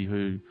entity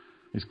who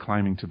is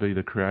claiming to be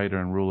the creator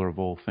and ruler of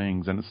all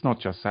things. And it's not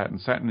just Saturn.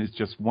 Saturn is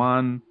just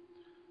one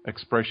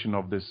expression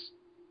of this,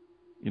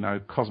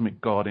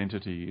 cosmic God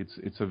entity.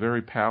 It's a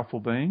very powerful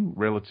being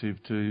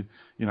relative to,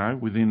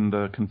 within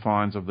the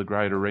confines of the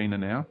great arena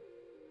now.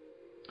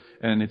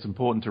 And it's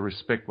important to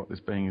respect what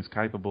this being is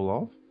capable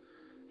of,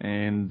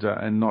 and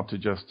not to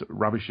just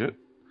rubbish it,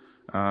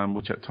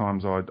 which at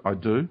times I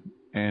do,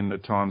 and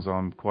at times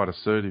I'm quite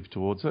assertive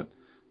towards it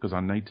because I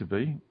need to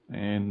be,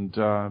 and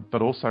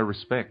but also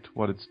respect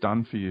what it's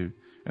done for you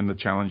and the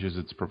challenges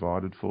it's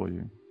provided for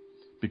you,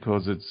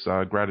 because it's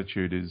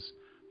gratitude is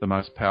the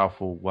most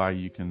powerful way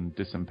you can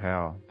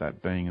disempower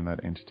that being and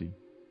that entity.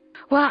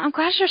 Well, I'm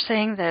glad you're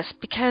saying this,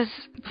 because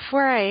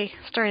before I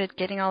started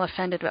getting all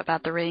offended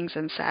about the rings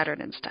and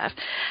Saturn and stuff,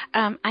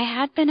 I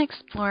had been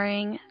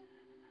exploring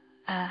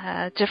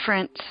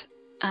different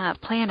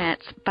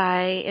planets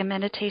by, in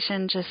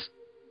meditation, just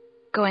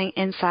going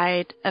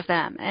inside of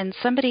them. And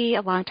somebody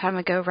a long time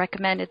ago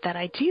recommended that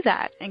I do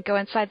that and go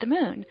inside the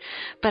moon.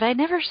 But I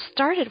never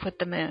started with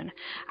the moon.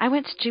 I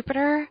went to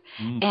Jupiter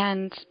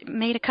and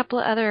made a couple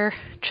of other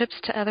trips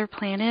to other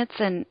planets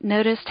and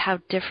noticed how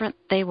different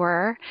they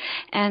were.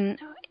 And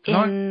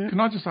can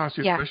I just ask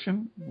you a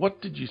question?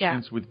 What did you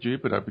sense with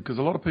Jupiter? Because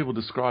a lot of people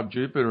describe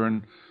Jupiter,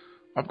 and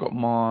I've got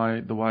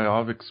the way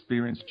I've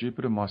experienced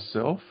Jupiter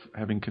myself,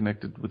 having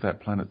connected with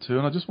that planet too.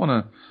 And I just want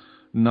to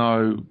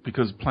know,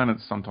 because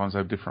planets sometimes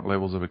have different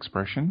levels of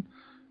expression,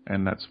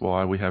 and that's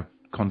why we have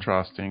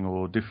contrasting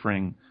or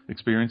differing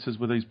experiences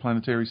with these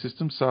planetary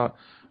systems. So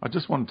I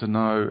just wanted to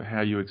know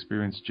how you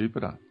experienced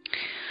Jupiter.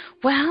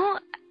 Well,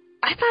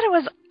 I thought it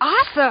was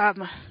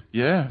awesome.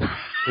 Yeah,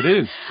 it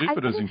is.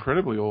 Jupiter's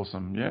incredibly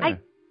awesome, yeah.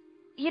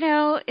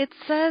 It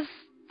says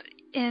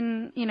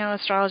in,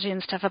 astrology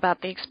and stuff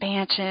about the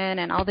expansion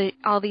and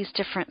all these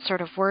different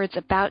sort of words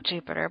about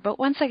Jupiter. But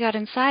once I got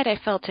inside, I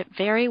felt it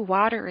very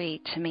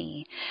watery to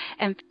me.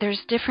 And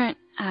there's different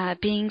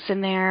beings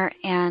in there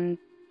and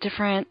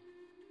different,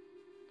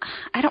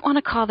 I don't want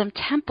to call them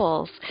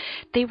temples.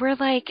 They were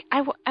like,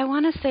 I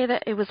want to say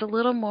that it was a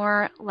little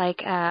more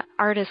like a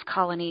artist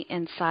colony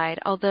inside,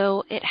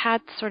 although it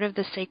had sort of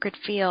the sacred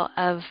feel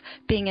of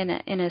being in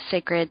a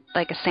sacred,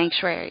 like a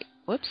sanctuary.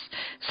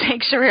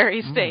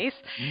 Sanctuary space.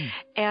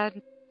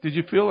 And did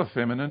you feel a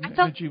feminine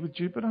energy with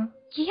Jupiter?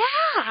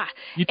 Yeah.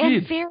 You and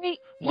did? Very,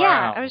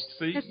 wow. Yeah.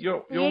 See,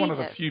 you're one of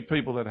the few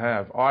people that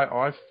have.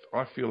 I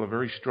feel a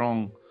very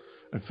strong,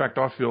 in fact,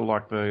 I feel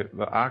like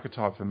the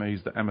archetype for me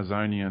is the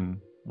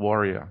Amazonian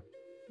warrior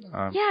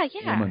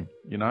woman,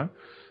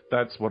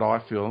 That's what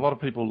I feel. A lot of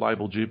people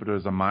label Jupiter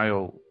as a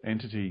male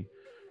entity,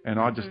 and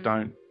I just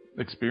don't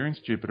experience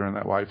Jupiter in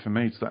that way. For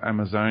me, it's the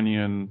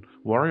Amazonian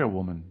warrior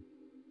woman.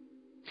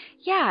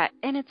 Yeah,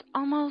 and it's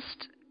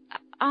almost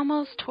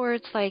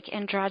towards like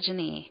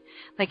androgyny.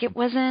 Like it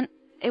wasn't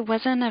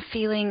a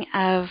feeling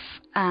of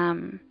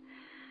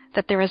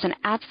that there was an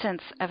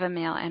absence of a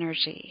male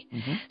energy.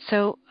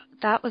 So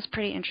that was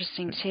pretty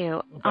interesting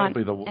too. That'll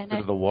be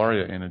the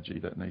warrior energy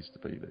that needs to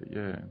be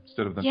there,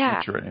 instead of the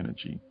nurturer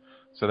energy.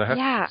 So there has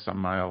to be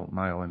some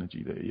male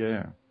energy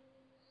there,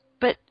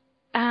 But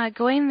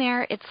going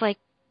there, it's like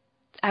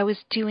I was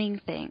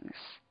doing things.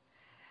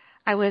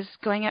 I was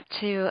going up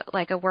to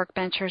like a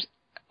workbench,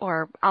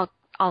 or I'll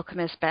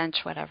alchemist bench,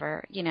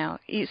 whatever,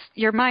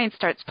 your mind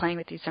starts playing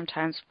with you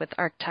sometimes with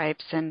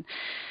archetypes and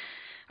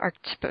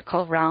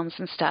archetypical realms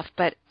and stuff,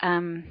 but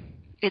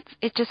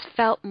it just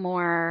felt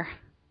more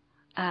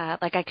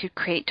like I could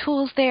create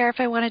tools there if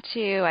I wanted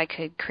to. I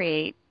could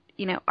create,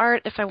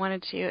 art if I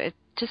wanted to. It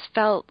just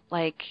felt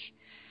like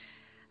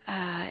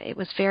it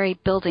was very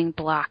building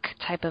block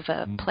type of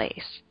a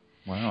place.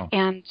 Wow.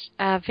 And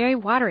very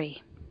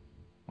watery.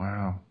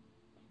 Wow.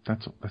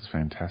 That's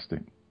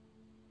fantastic.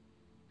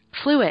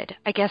 Fluid,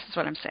 I guess is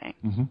what I'm saying.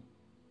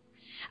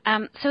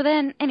 Mm-hmm. So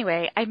then,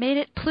 anyway, I made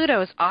it.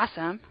 Pluto is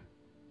awesome,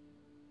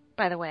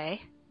 by the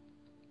way.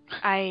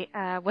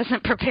 I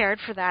wasn't prepared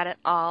for that at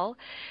all.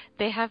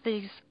 They have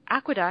these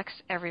aqueducts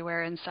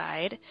everywhere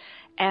inside,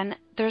 and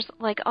there's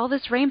like all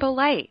this rainbow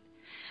light.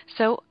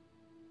 So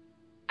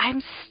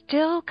I'm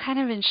still kind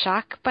of in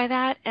shock by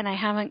that, and I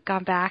haven't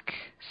gone back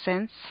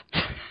since.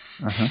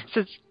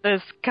 Since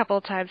those couple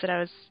of times that I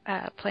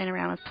was playing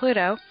around with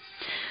Pluto.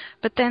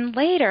 But then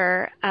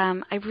later,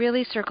 I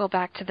really circle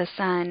back to the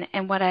sun,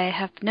 and what I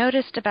have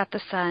noticed about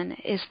the sun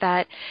is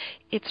that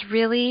it's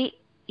really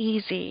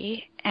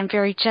easy and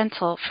very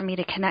gentle for me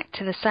to connect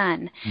to the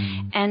sun.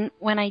 Mm-hmm. And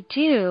when I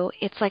do,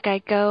 it's like I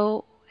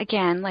go,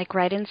 again, like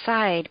right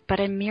inside, but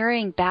I'm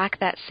mirroring back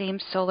that same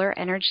solar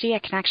energy. I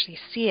can actually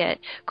see it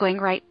going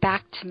right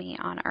back to me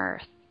on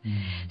Earth.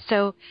 Mm-hmm.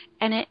 So,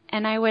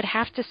 and I would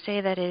have to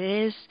say that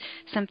it is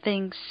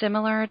something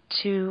similar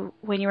to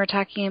when you were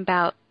talking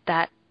about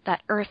that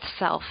Earth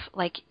self.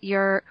 Like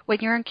when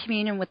you're in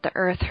communion with the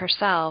Earth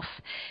herself,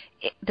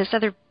 this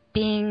other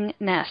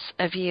beingness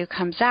of you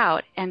comes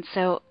out, and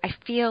so I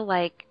feel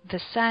like the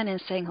sun is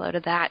saying hello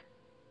to that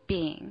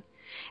being.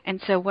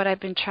 And so what I've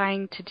been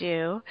trying to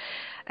do,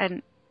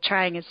 and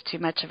trying is too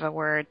much of a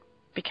word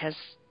because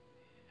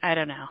I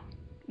don't know.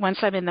 Once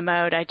I'm in the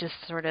mode, I just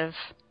sort of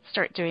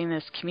start doing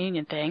this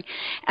communion thing.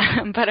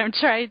 But I'm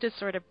trying to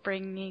sort of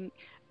I'm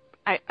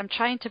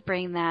trying to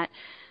bring that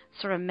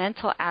sort of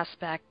mental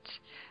aspect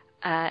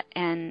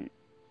and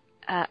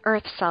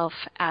Earth self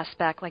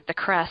aspect, like the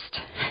crest,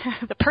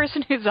 the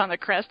person who's on the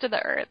crest of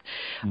the Earth,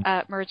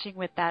 merging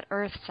with that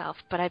Earth self.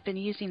 But I've been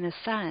using the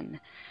sun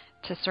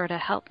to sort of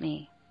help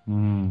me.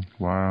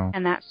 Wow.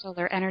 And that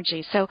solar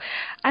energy. So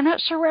I'm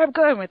not sure where I'm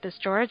going with this,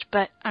 George,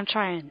 but I'm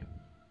trying.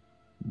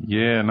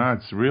 Yeah, no,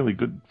 it's really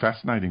good,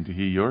 fascinating to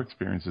hear your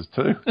experiences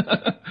too.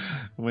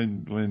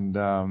 when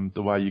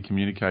the way you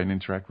communicate and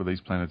interact with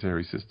these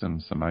planetary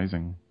systems,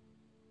 amazing.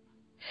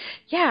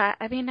 Yeah,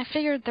 I mean, I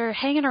figured they're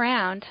hanging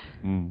around.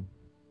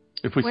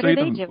 If we what see do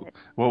them, they do?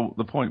 well,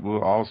 the point I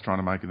was trying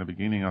to make in the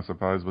beginning, I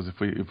suppose, was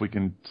if we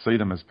can see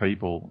them as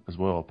people as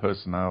well,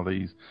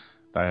 personalities,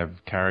 they have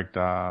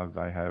character,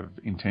 they have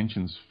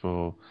intentions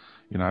for,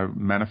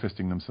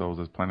 manifesting themselves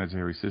as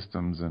planetary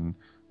systems, and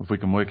if we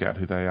can work out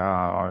who they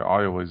are,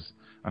 I always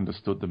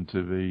understood them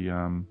to be,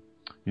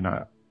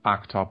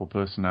 archetypal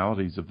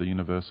personalities of the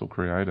universal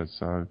creator.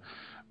 So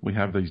we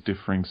have these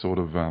differing sort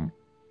of,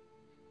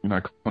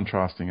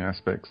 contrasting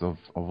aspects of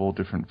all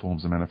different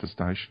forms of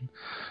manifestation.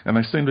 And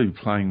they seem to be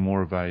playing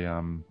more of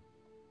a,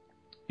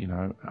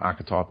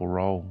 archetypal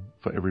role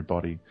for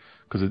everybody,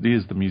 because it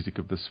is the music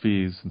of the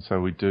spheres. And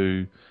so we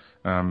do,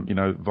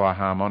 via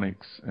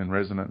harmonics and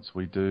resonance,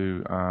 we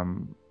do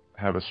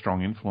have a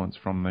strong influence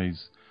from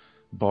these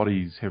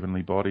bodies,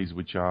 heavenly bodies,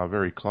 which are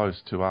very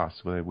close to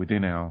us. They're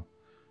within our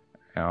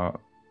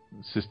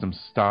system,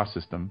 star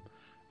system.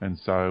 And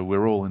so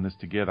we're all in this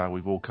together.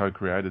 We've all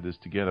co-created this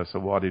together. So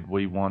why did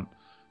we want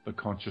the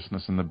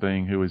consciousness and the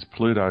being who is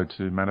Pluto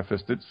to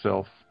manifest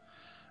itself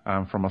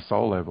from a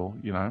soul level,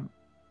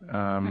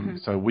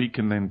 So we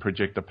can then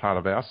project a part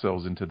of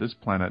ourselves into this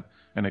planet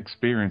and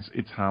experience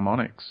its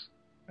harmonics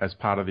as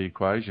part of the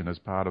equation, as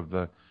part of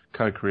the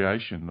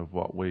co-creation of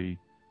what we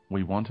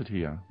wanted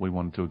here, we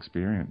wanted to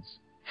experience.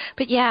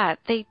 But yeah,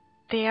 they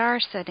are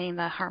sending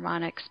the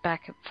harmonics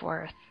back and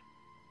forth.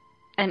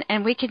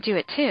 And we can do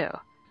it too.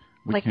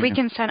 We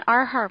can send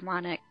our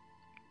harmonic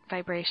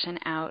vibration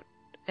out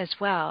as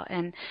well.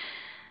 And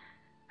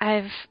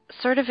I've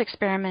sort of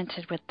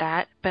experimented with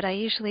that, but I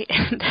usually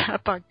end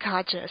up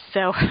unconscious,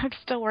 so I'm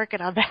still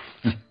working on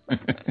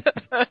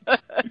that.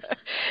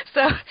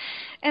 So,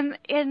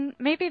 and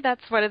maybe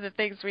that's one of the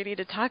things we need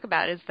to talk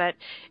about, is that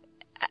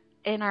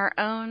in our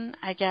own,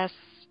 I guess,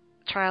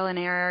 trial and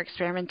error,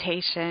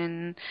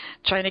 experimentation,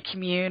 trying to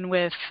commune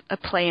with a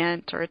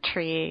plant or a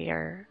tree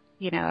or,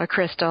 a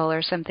crystal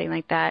or something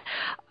like that,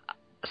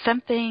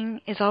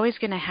 something is always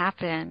going to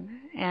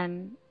happen,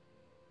 and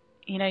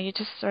you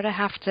just sort of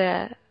have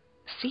to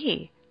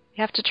see.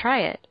 You have to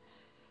try it,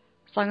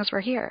 as long as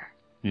we're here.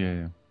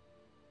 Yeah,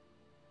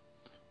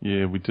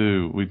 we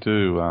do.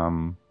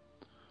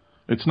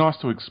 It's nice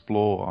to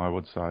explore, I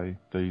would say,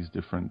 these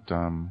different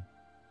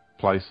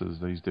places,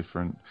 these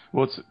different.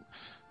 Well, it's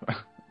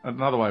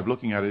another way of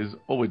looking at it is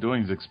all we're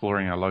doing is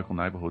exploring our local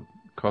neighbourhood,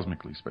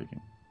 cosmically speaking.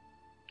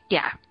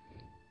 Yeah.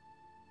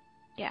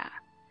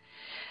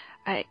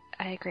 I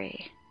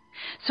agree.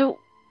 So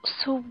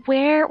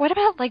what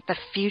about like the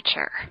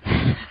future?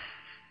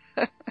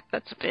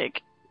 That's a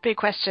big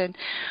question.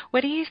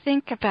 What do you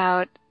think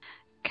about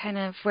kind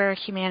of where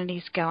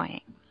humanity's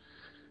going.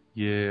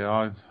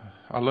 Yeah,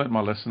 I learnt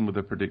my lesson with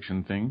the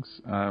prediction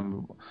things.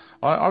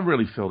 I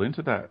really fell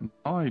into that.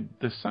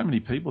 There's so many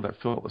people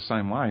that felt the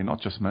same way, not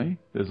just me.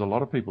 There's a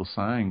lot of people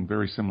saying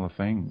very similar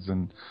things,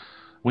 and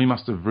we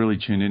must have really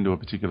tuned into a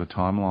particular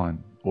timeline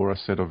or a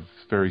set of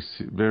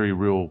very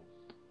real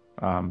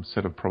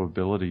set of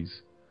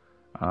probabilities.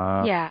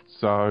 Yeah.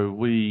 So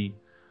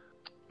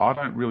I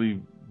don't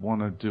really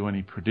want to do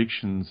any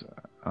predictions,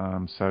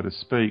 so to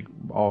speak.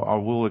 I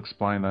will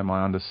explain, though,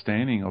 my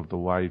understanding of the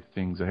way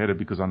things are headed,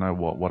 because I know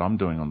what I'm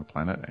doing on the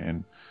planet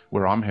and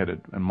where I'm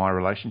headed and my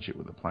relationship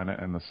with the planet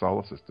and the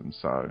solar system.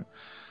 So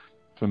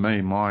for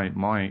me,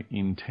 my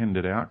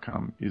intended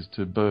outcome is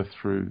to birth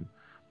through,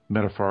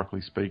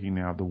 metaphorically speaking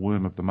now, the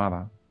womb of the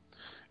mother.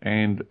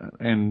 And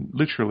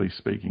literally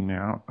speaking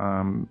now,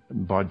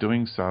 by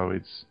doing so,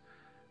 it's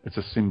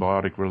a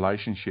symbiotic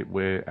relationship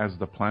where, as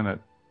the planet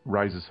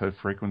raises her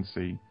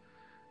frequency,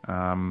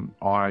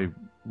 I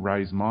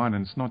raise mine,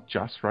 and it's not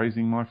just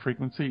raising my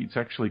frequency, it's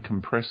actually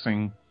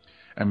compressing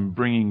and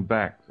bringing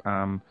back,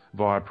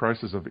 via a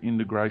process of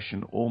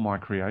integration, all my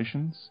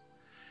creations.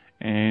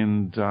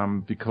 And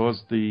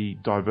because the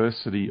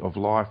diversity of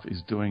life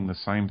is doing the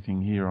same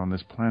thing here on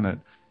this planet,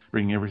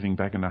 bringing everything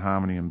back into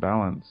harmony and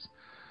balance,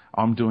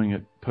 I'm doing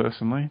it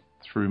personally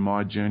through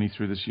my journey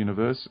through this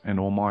universe and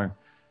all my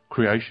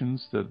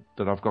creations that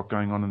I've got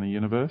going on in the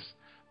universe,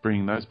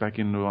 bringing those back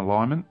into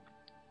alignment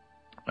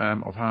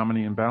of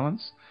harmony and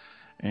balance.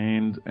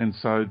 And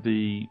so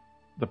the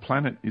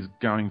planet is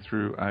going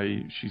through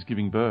she's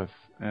giving birth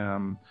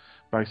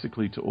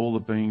basically to all the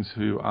beings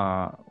who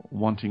are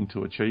wanting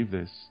to achieve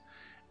this.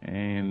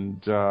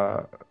 And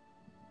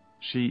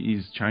she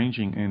is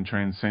changing and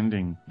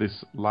transcending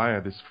this layer,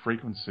 this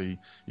frequency.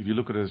 If you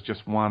look at it as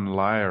just one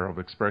layer of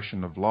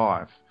expression of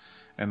life,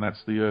 and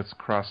that's the Earth's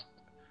crust,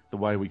 the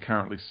way we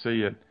currently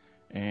see it,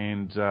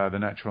 and the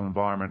natural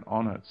environment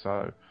on it.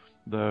 So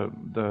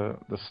the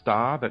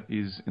star that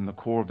is in the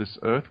core of this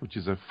Earth, which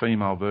is a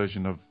female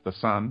version of the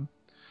sun,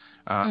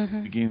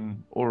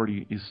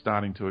 already is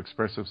starting to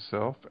express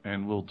itself,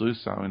 and will do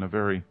so in a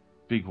very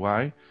big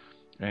way.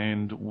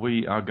 And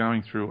we are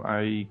going through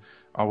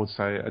I would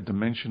say, a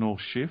dimensional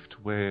shift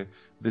where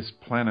this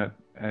planet,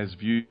 as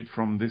viewed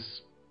from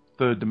this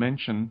third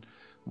dimension,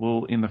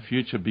 will in the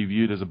future be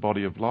viewed as a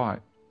body of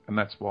light. And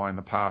that's why in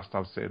the past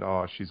I've said,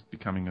 she's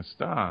becoming a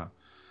star.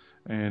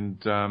 And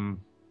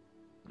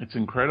it's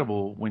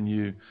incredible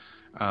when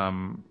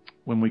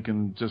we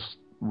can just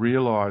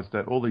realise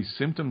that all these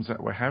symptoms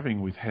that we're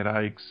having with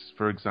headaches,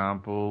 for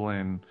example,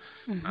 and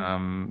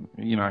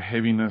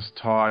heaviness,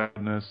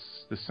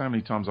 tiredness. There's so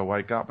many times I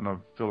wake up and I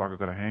feel like I've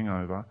got a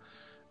hangover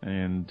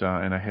and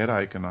a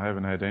headache, and I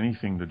haven't had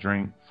anything to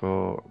drink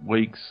for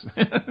weeks.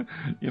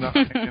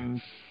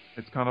 And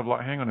it's kind of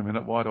like, hang on a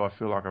minute, why do I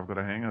feel like I've got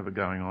a hangover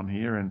going on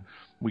here? And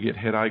we get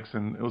headaches,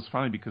 and it was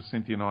funny because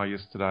Cynthia and I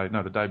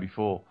the day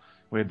before,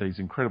 we had these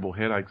incredible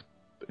headaches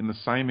in the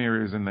same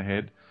areas in the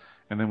head.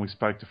 And then we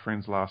spoke to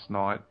friends last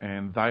night,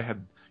 and they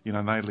had, they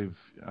live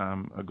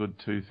a good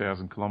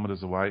 2,000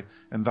 kilometres away,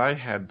 and they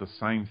had the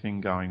same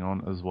thing going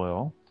on as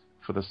well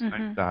for the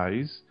same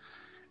days,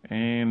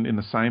 and in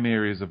the same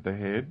areas of the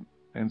head.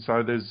 And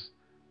so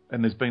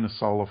there's been a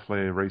solar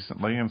flare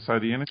recently, and so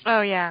the energy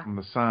from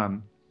the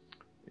sun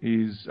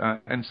is,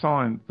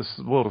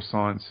 the world of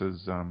science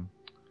has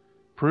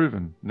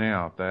proven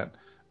now that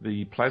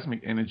the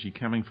plasmic energy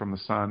coming from the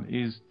sun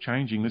is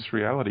changing this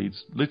reality.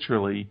 It's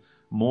literally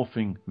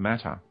morphing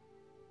matter.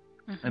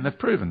 And they've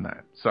proven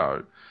that.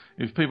 So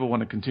if people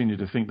want to continue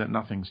to think that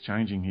nothing's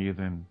changing here,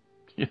 then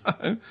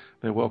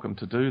they're welcome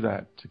to do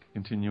that, to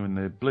continue in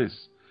their bliss.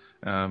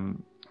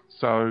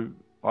 So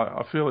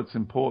I feel it's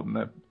important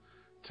that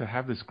to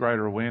have this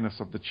greater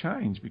awareness of the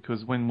change,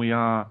 because when we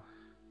are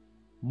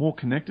more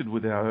connected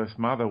with our Earth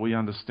Mother, we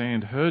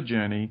understand her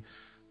journey,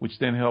 which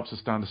then helps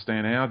us to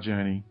understand our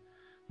journey,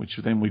 which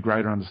then we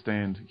greater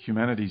understand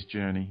humanity's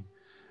journey,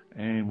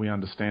 and we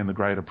understand the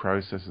greater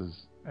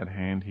processes at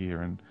hand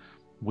here. And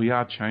we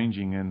are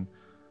changing, and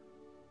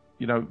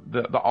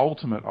the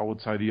ultimate, I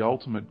would say, the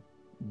ultimate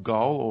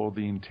goal or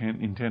the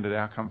intended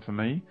outcome for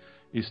me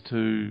is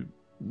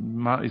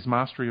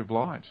mastery of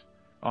light.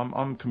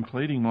 I'm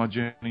completing my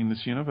journey in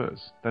this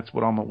universe. That's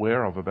what I'm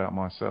aware of about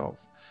myself.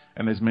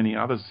 And there's many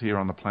others here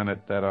on the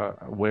planet that are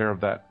aware of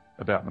that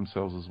about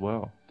themselves as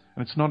well.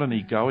 And it's not an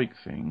egoic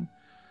thing.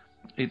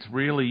 It's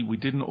really, we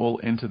didn't all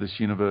enter this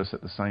universe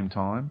at the same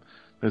time.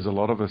 There's a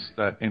lot of us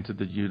that entered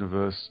the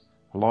universe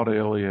a lot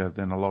earlier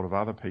than a lot of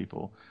other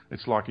people.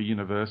 It's like a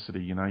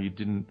university,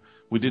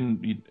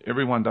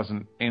 everyone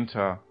doesn't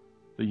enter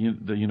the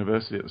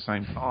university at the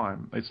same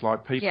time. It's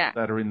like people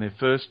that are in their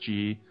first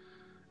year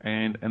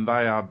and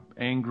they are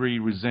angry,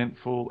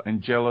 resentful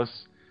and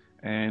jealous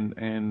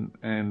and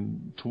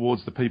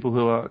towards the people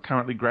who are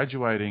currently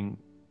graduating.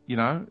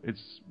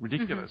 It's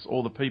ridiculous.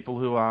 All the people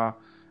who are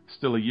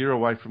still a year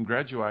away from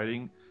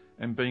graduating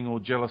and being all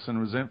jealous and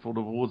resentful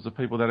towards the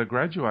people that are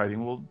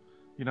graduating. Well,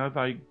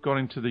 they got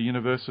into the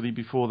university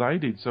before they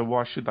did, so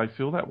why should they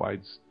feel that way?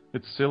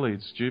 It's silly,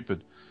 it's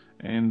stupid.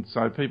 And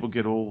so people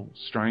get all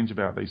strange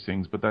about these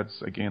things, but that's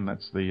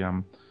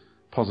the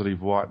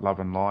positive white love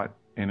and light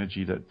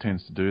energy that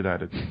tends to do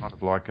that. It's kind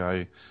of like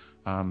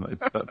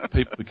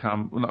people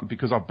become,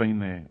 because I've been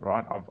there,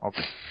 right? I've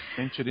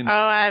ventured in. Oh,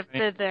 I've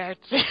been there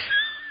too.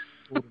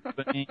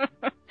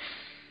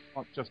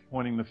 Not just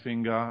pointing the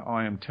finger,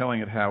 I am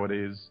telling it how it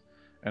is,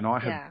 and I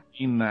have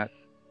been that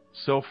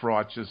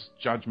self-righteous,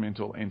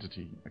 judgmental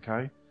entity,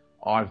 okay?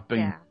 I've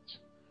been it.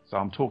 So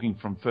I'm talking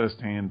from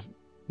first-hand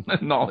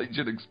knowledge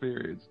and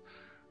experience.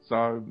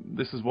 So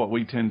this is what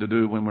we tend to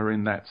do when we're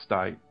in that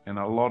state, and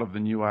a lot of the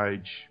New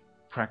Age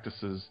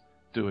practices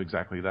do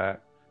exactly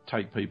that,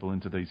 take people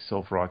into these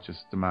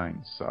self-righteous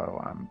domains.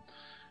 So,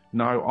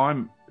 no,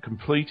 I'm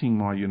completing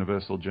my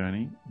universal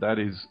journey. That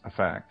is a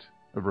fact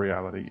of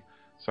reality.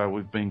 So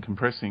we've been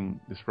compressing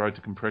this road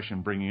to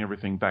compression, bringing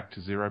everything back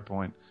to 0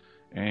 point.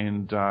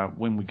 And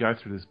when we go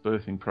through this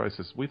birthing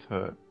process with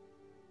her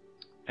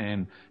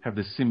and have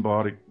this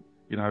symbiotic,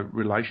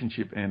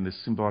 relationship and this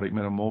symbiotic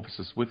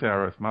metamorphosis with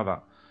our Earth Mother,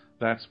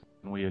 that's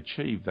when we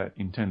achieve that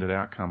intended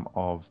outcome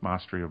of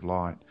mastery of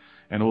light.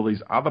 And all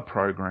these other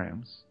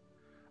programs,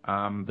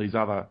 these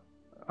other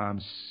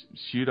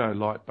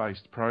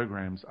pseudo-light-based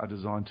programs are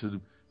designed to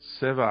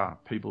sever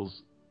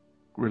people's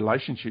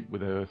relationship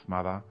with their Earth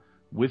Mother,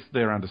 with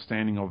their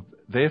understanding of,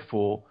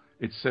 therefore,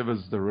 it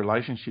severs the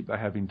relationship they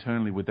have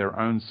internally with their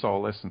own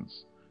soul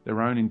essence,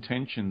 their own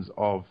intentions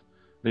of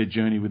their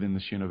journey within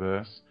this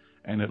universe,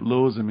 and it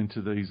lures them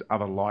into these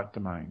other light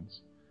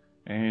domains.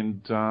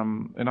 And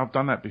I've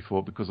done that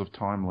before because of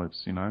time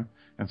loops, and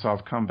so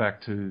I've come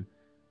back to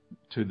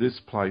this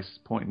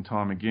point in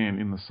time again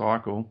in the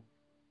cycle,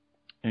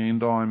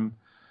 and I'm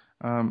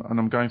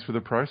going through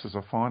the process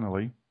of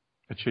finally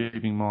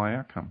achieving my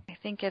outcome. I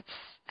think it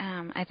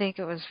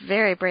was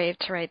very brave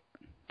to write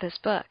this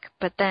book,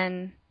 but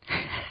then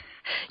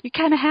you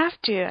kind of have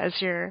to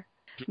as you're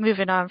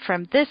moving on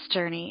from this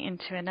journey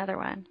into another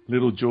one.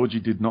 Little Georgie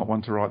did not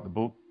want to write the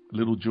book.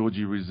 Little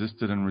Georgie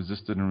resisted and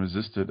resisted and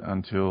resisted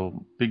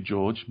until Big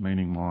George,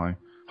 meaning my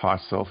high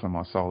self and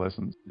my soul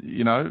essence,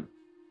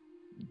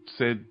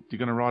 said, "You're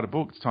going to write a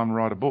book. It's time to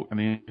write a book." And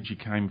the energy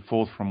came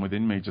forth from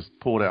within me, just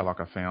poured out like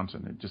a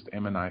fountain. It just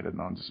emanated,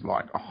 and I'm just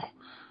like, "Oh,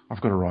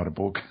 I've got to write a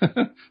book."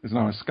 There's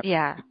no escape.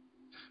 Yeah.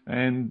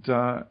 And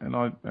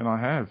I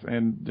have,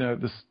 and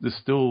there's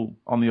still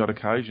on the odd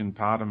occasion,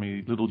 part of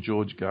me, Little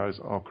George goes,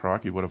 "Oh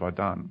crikey, what have I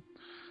done?"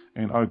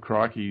 And "Oh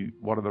crikey,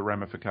 what are the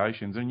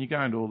ramifications?" And you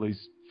go into all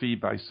these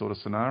fear-based sort of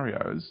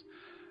scenarios,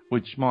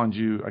 which, mind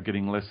you, are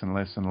getting less and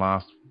less and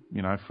last,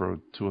 for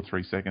 2 or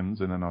 3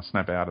 seconds, and then I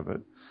snap out of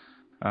it,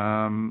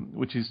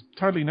 which is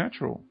totally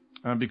natural,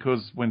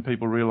 because when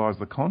people realise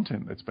the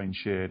content that's been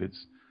shared,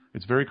 it's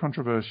very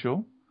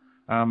controversial.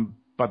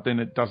 But then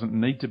it doesn't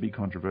need to be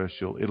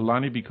controversial. It'll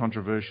only be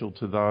controversial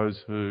to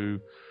those who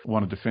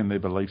want to defend their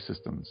belief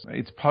systems.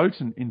 It's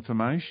potent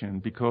information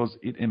because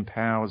it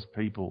empowers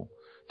people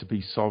to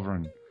be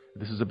sovereign.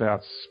 This is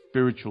about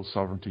spiritual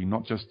sovereignty,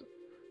 not just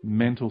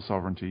mental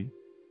sovereignty.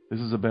 This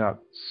is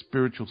about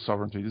spiritual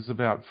sovereignty. This is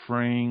about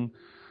freeing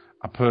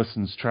a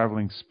person's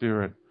travelling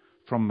spirit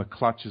from the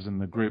clutches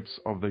and the grips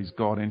of these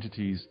God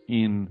entities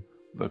in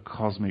the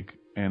cosmic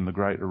and the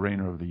great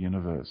arena of the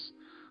universe.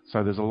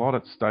 So there's a lot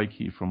at stake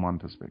here from one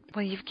perspective.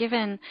 Well, you've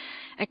given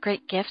a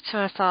great gift to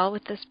us all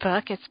with this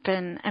book. It's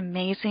been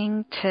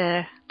amazing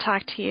to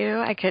talk to you.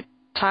 I could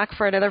talk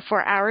for another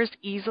 4 hours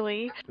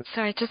easily.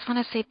 So I just want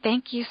to say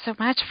thank you so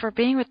much for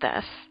being with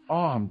us.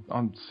 Oh,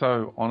 I'm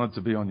so honoured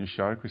to be on your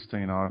show,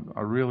 Christine. I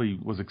really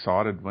was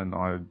excited when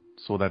I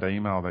saw that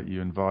email that you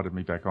invited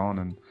me back on,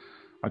 and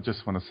I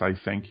just want to say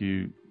thank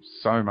you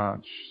so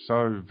much,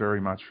 so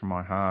very much from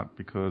my heart,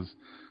 because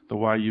the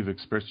way you've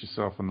expressed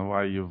yourself and the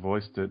way you've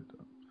voiced it,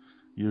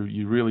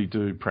 you really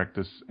do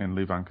practice and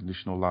live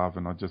unconditional love,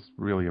 and I just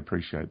really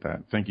appreciate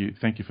that. Thank you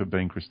for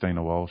being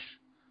Christina Walsh.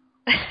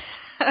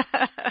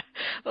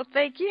 Well,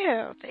 thank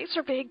you. Thanks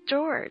for being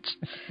George,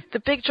 the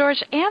Big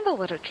George and the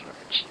Little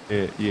George.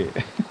 Yeah.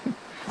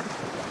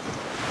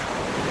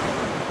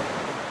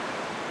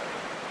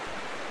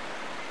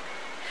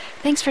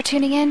 Thanks for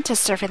tuning in to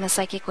Surfing the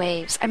Psychic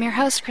Waves. I'm your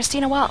host,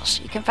 Christina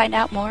Walsh. You can find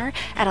out more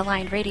at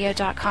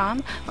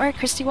AlignedRadio.com or at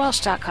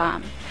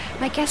ChristyWalsh.com.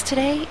 My guest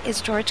today is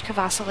George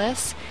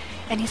Kavassilis,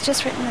 and he's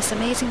just written this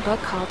amazing book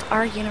called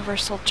Our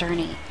Universal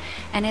Journey,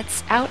 and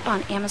it's out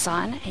on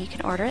Amazon, and you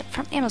can order it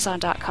from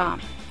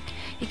Amazon.com.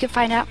 You can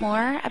find out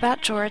more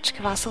about George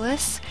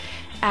Kavassilis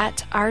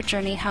at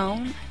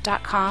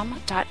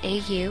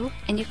ourjourneyhome.com.au,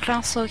 and you can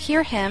also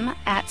hear him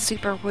at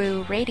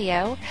Superwoo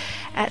Radio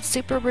at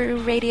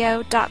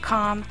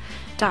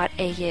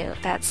superwoooradio.com.au.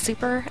 That's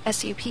super,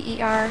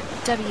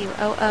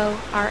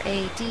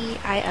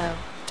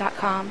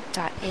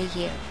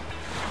 SUPERWOORADIO.com.au.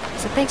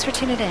 So thanks for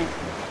tuning in.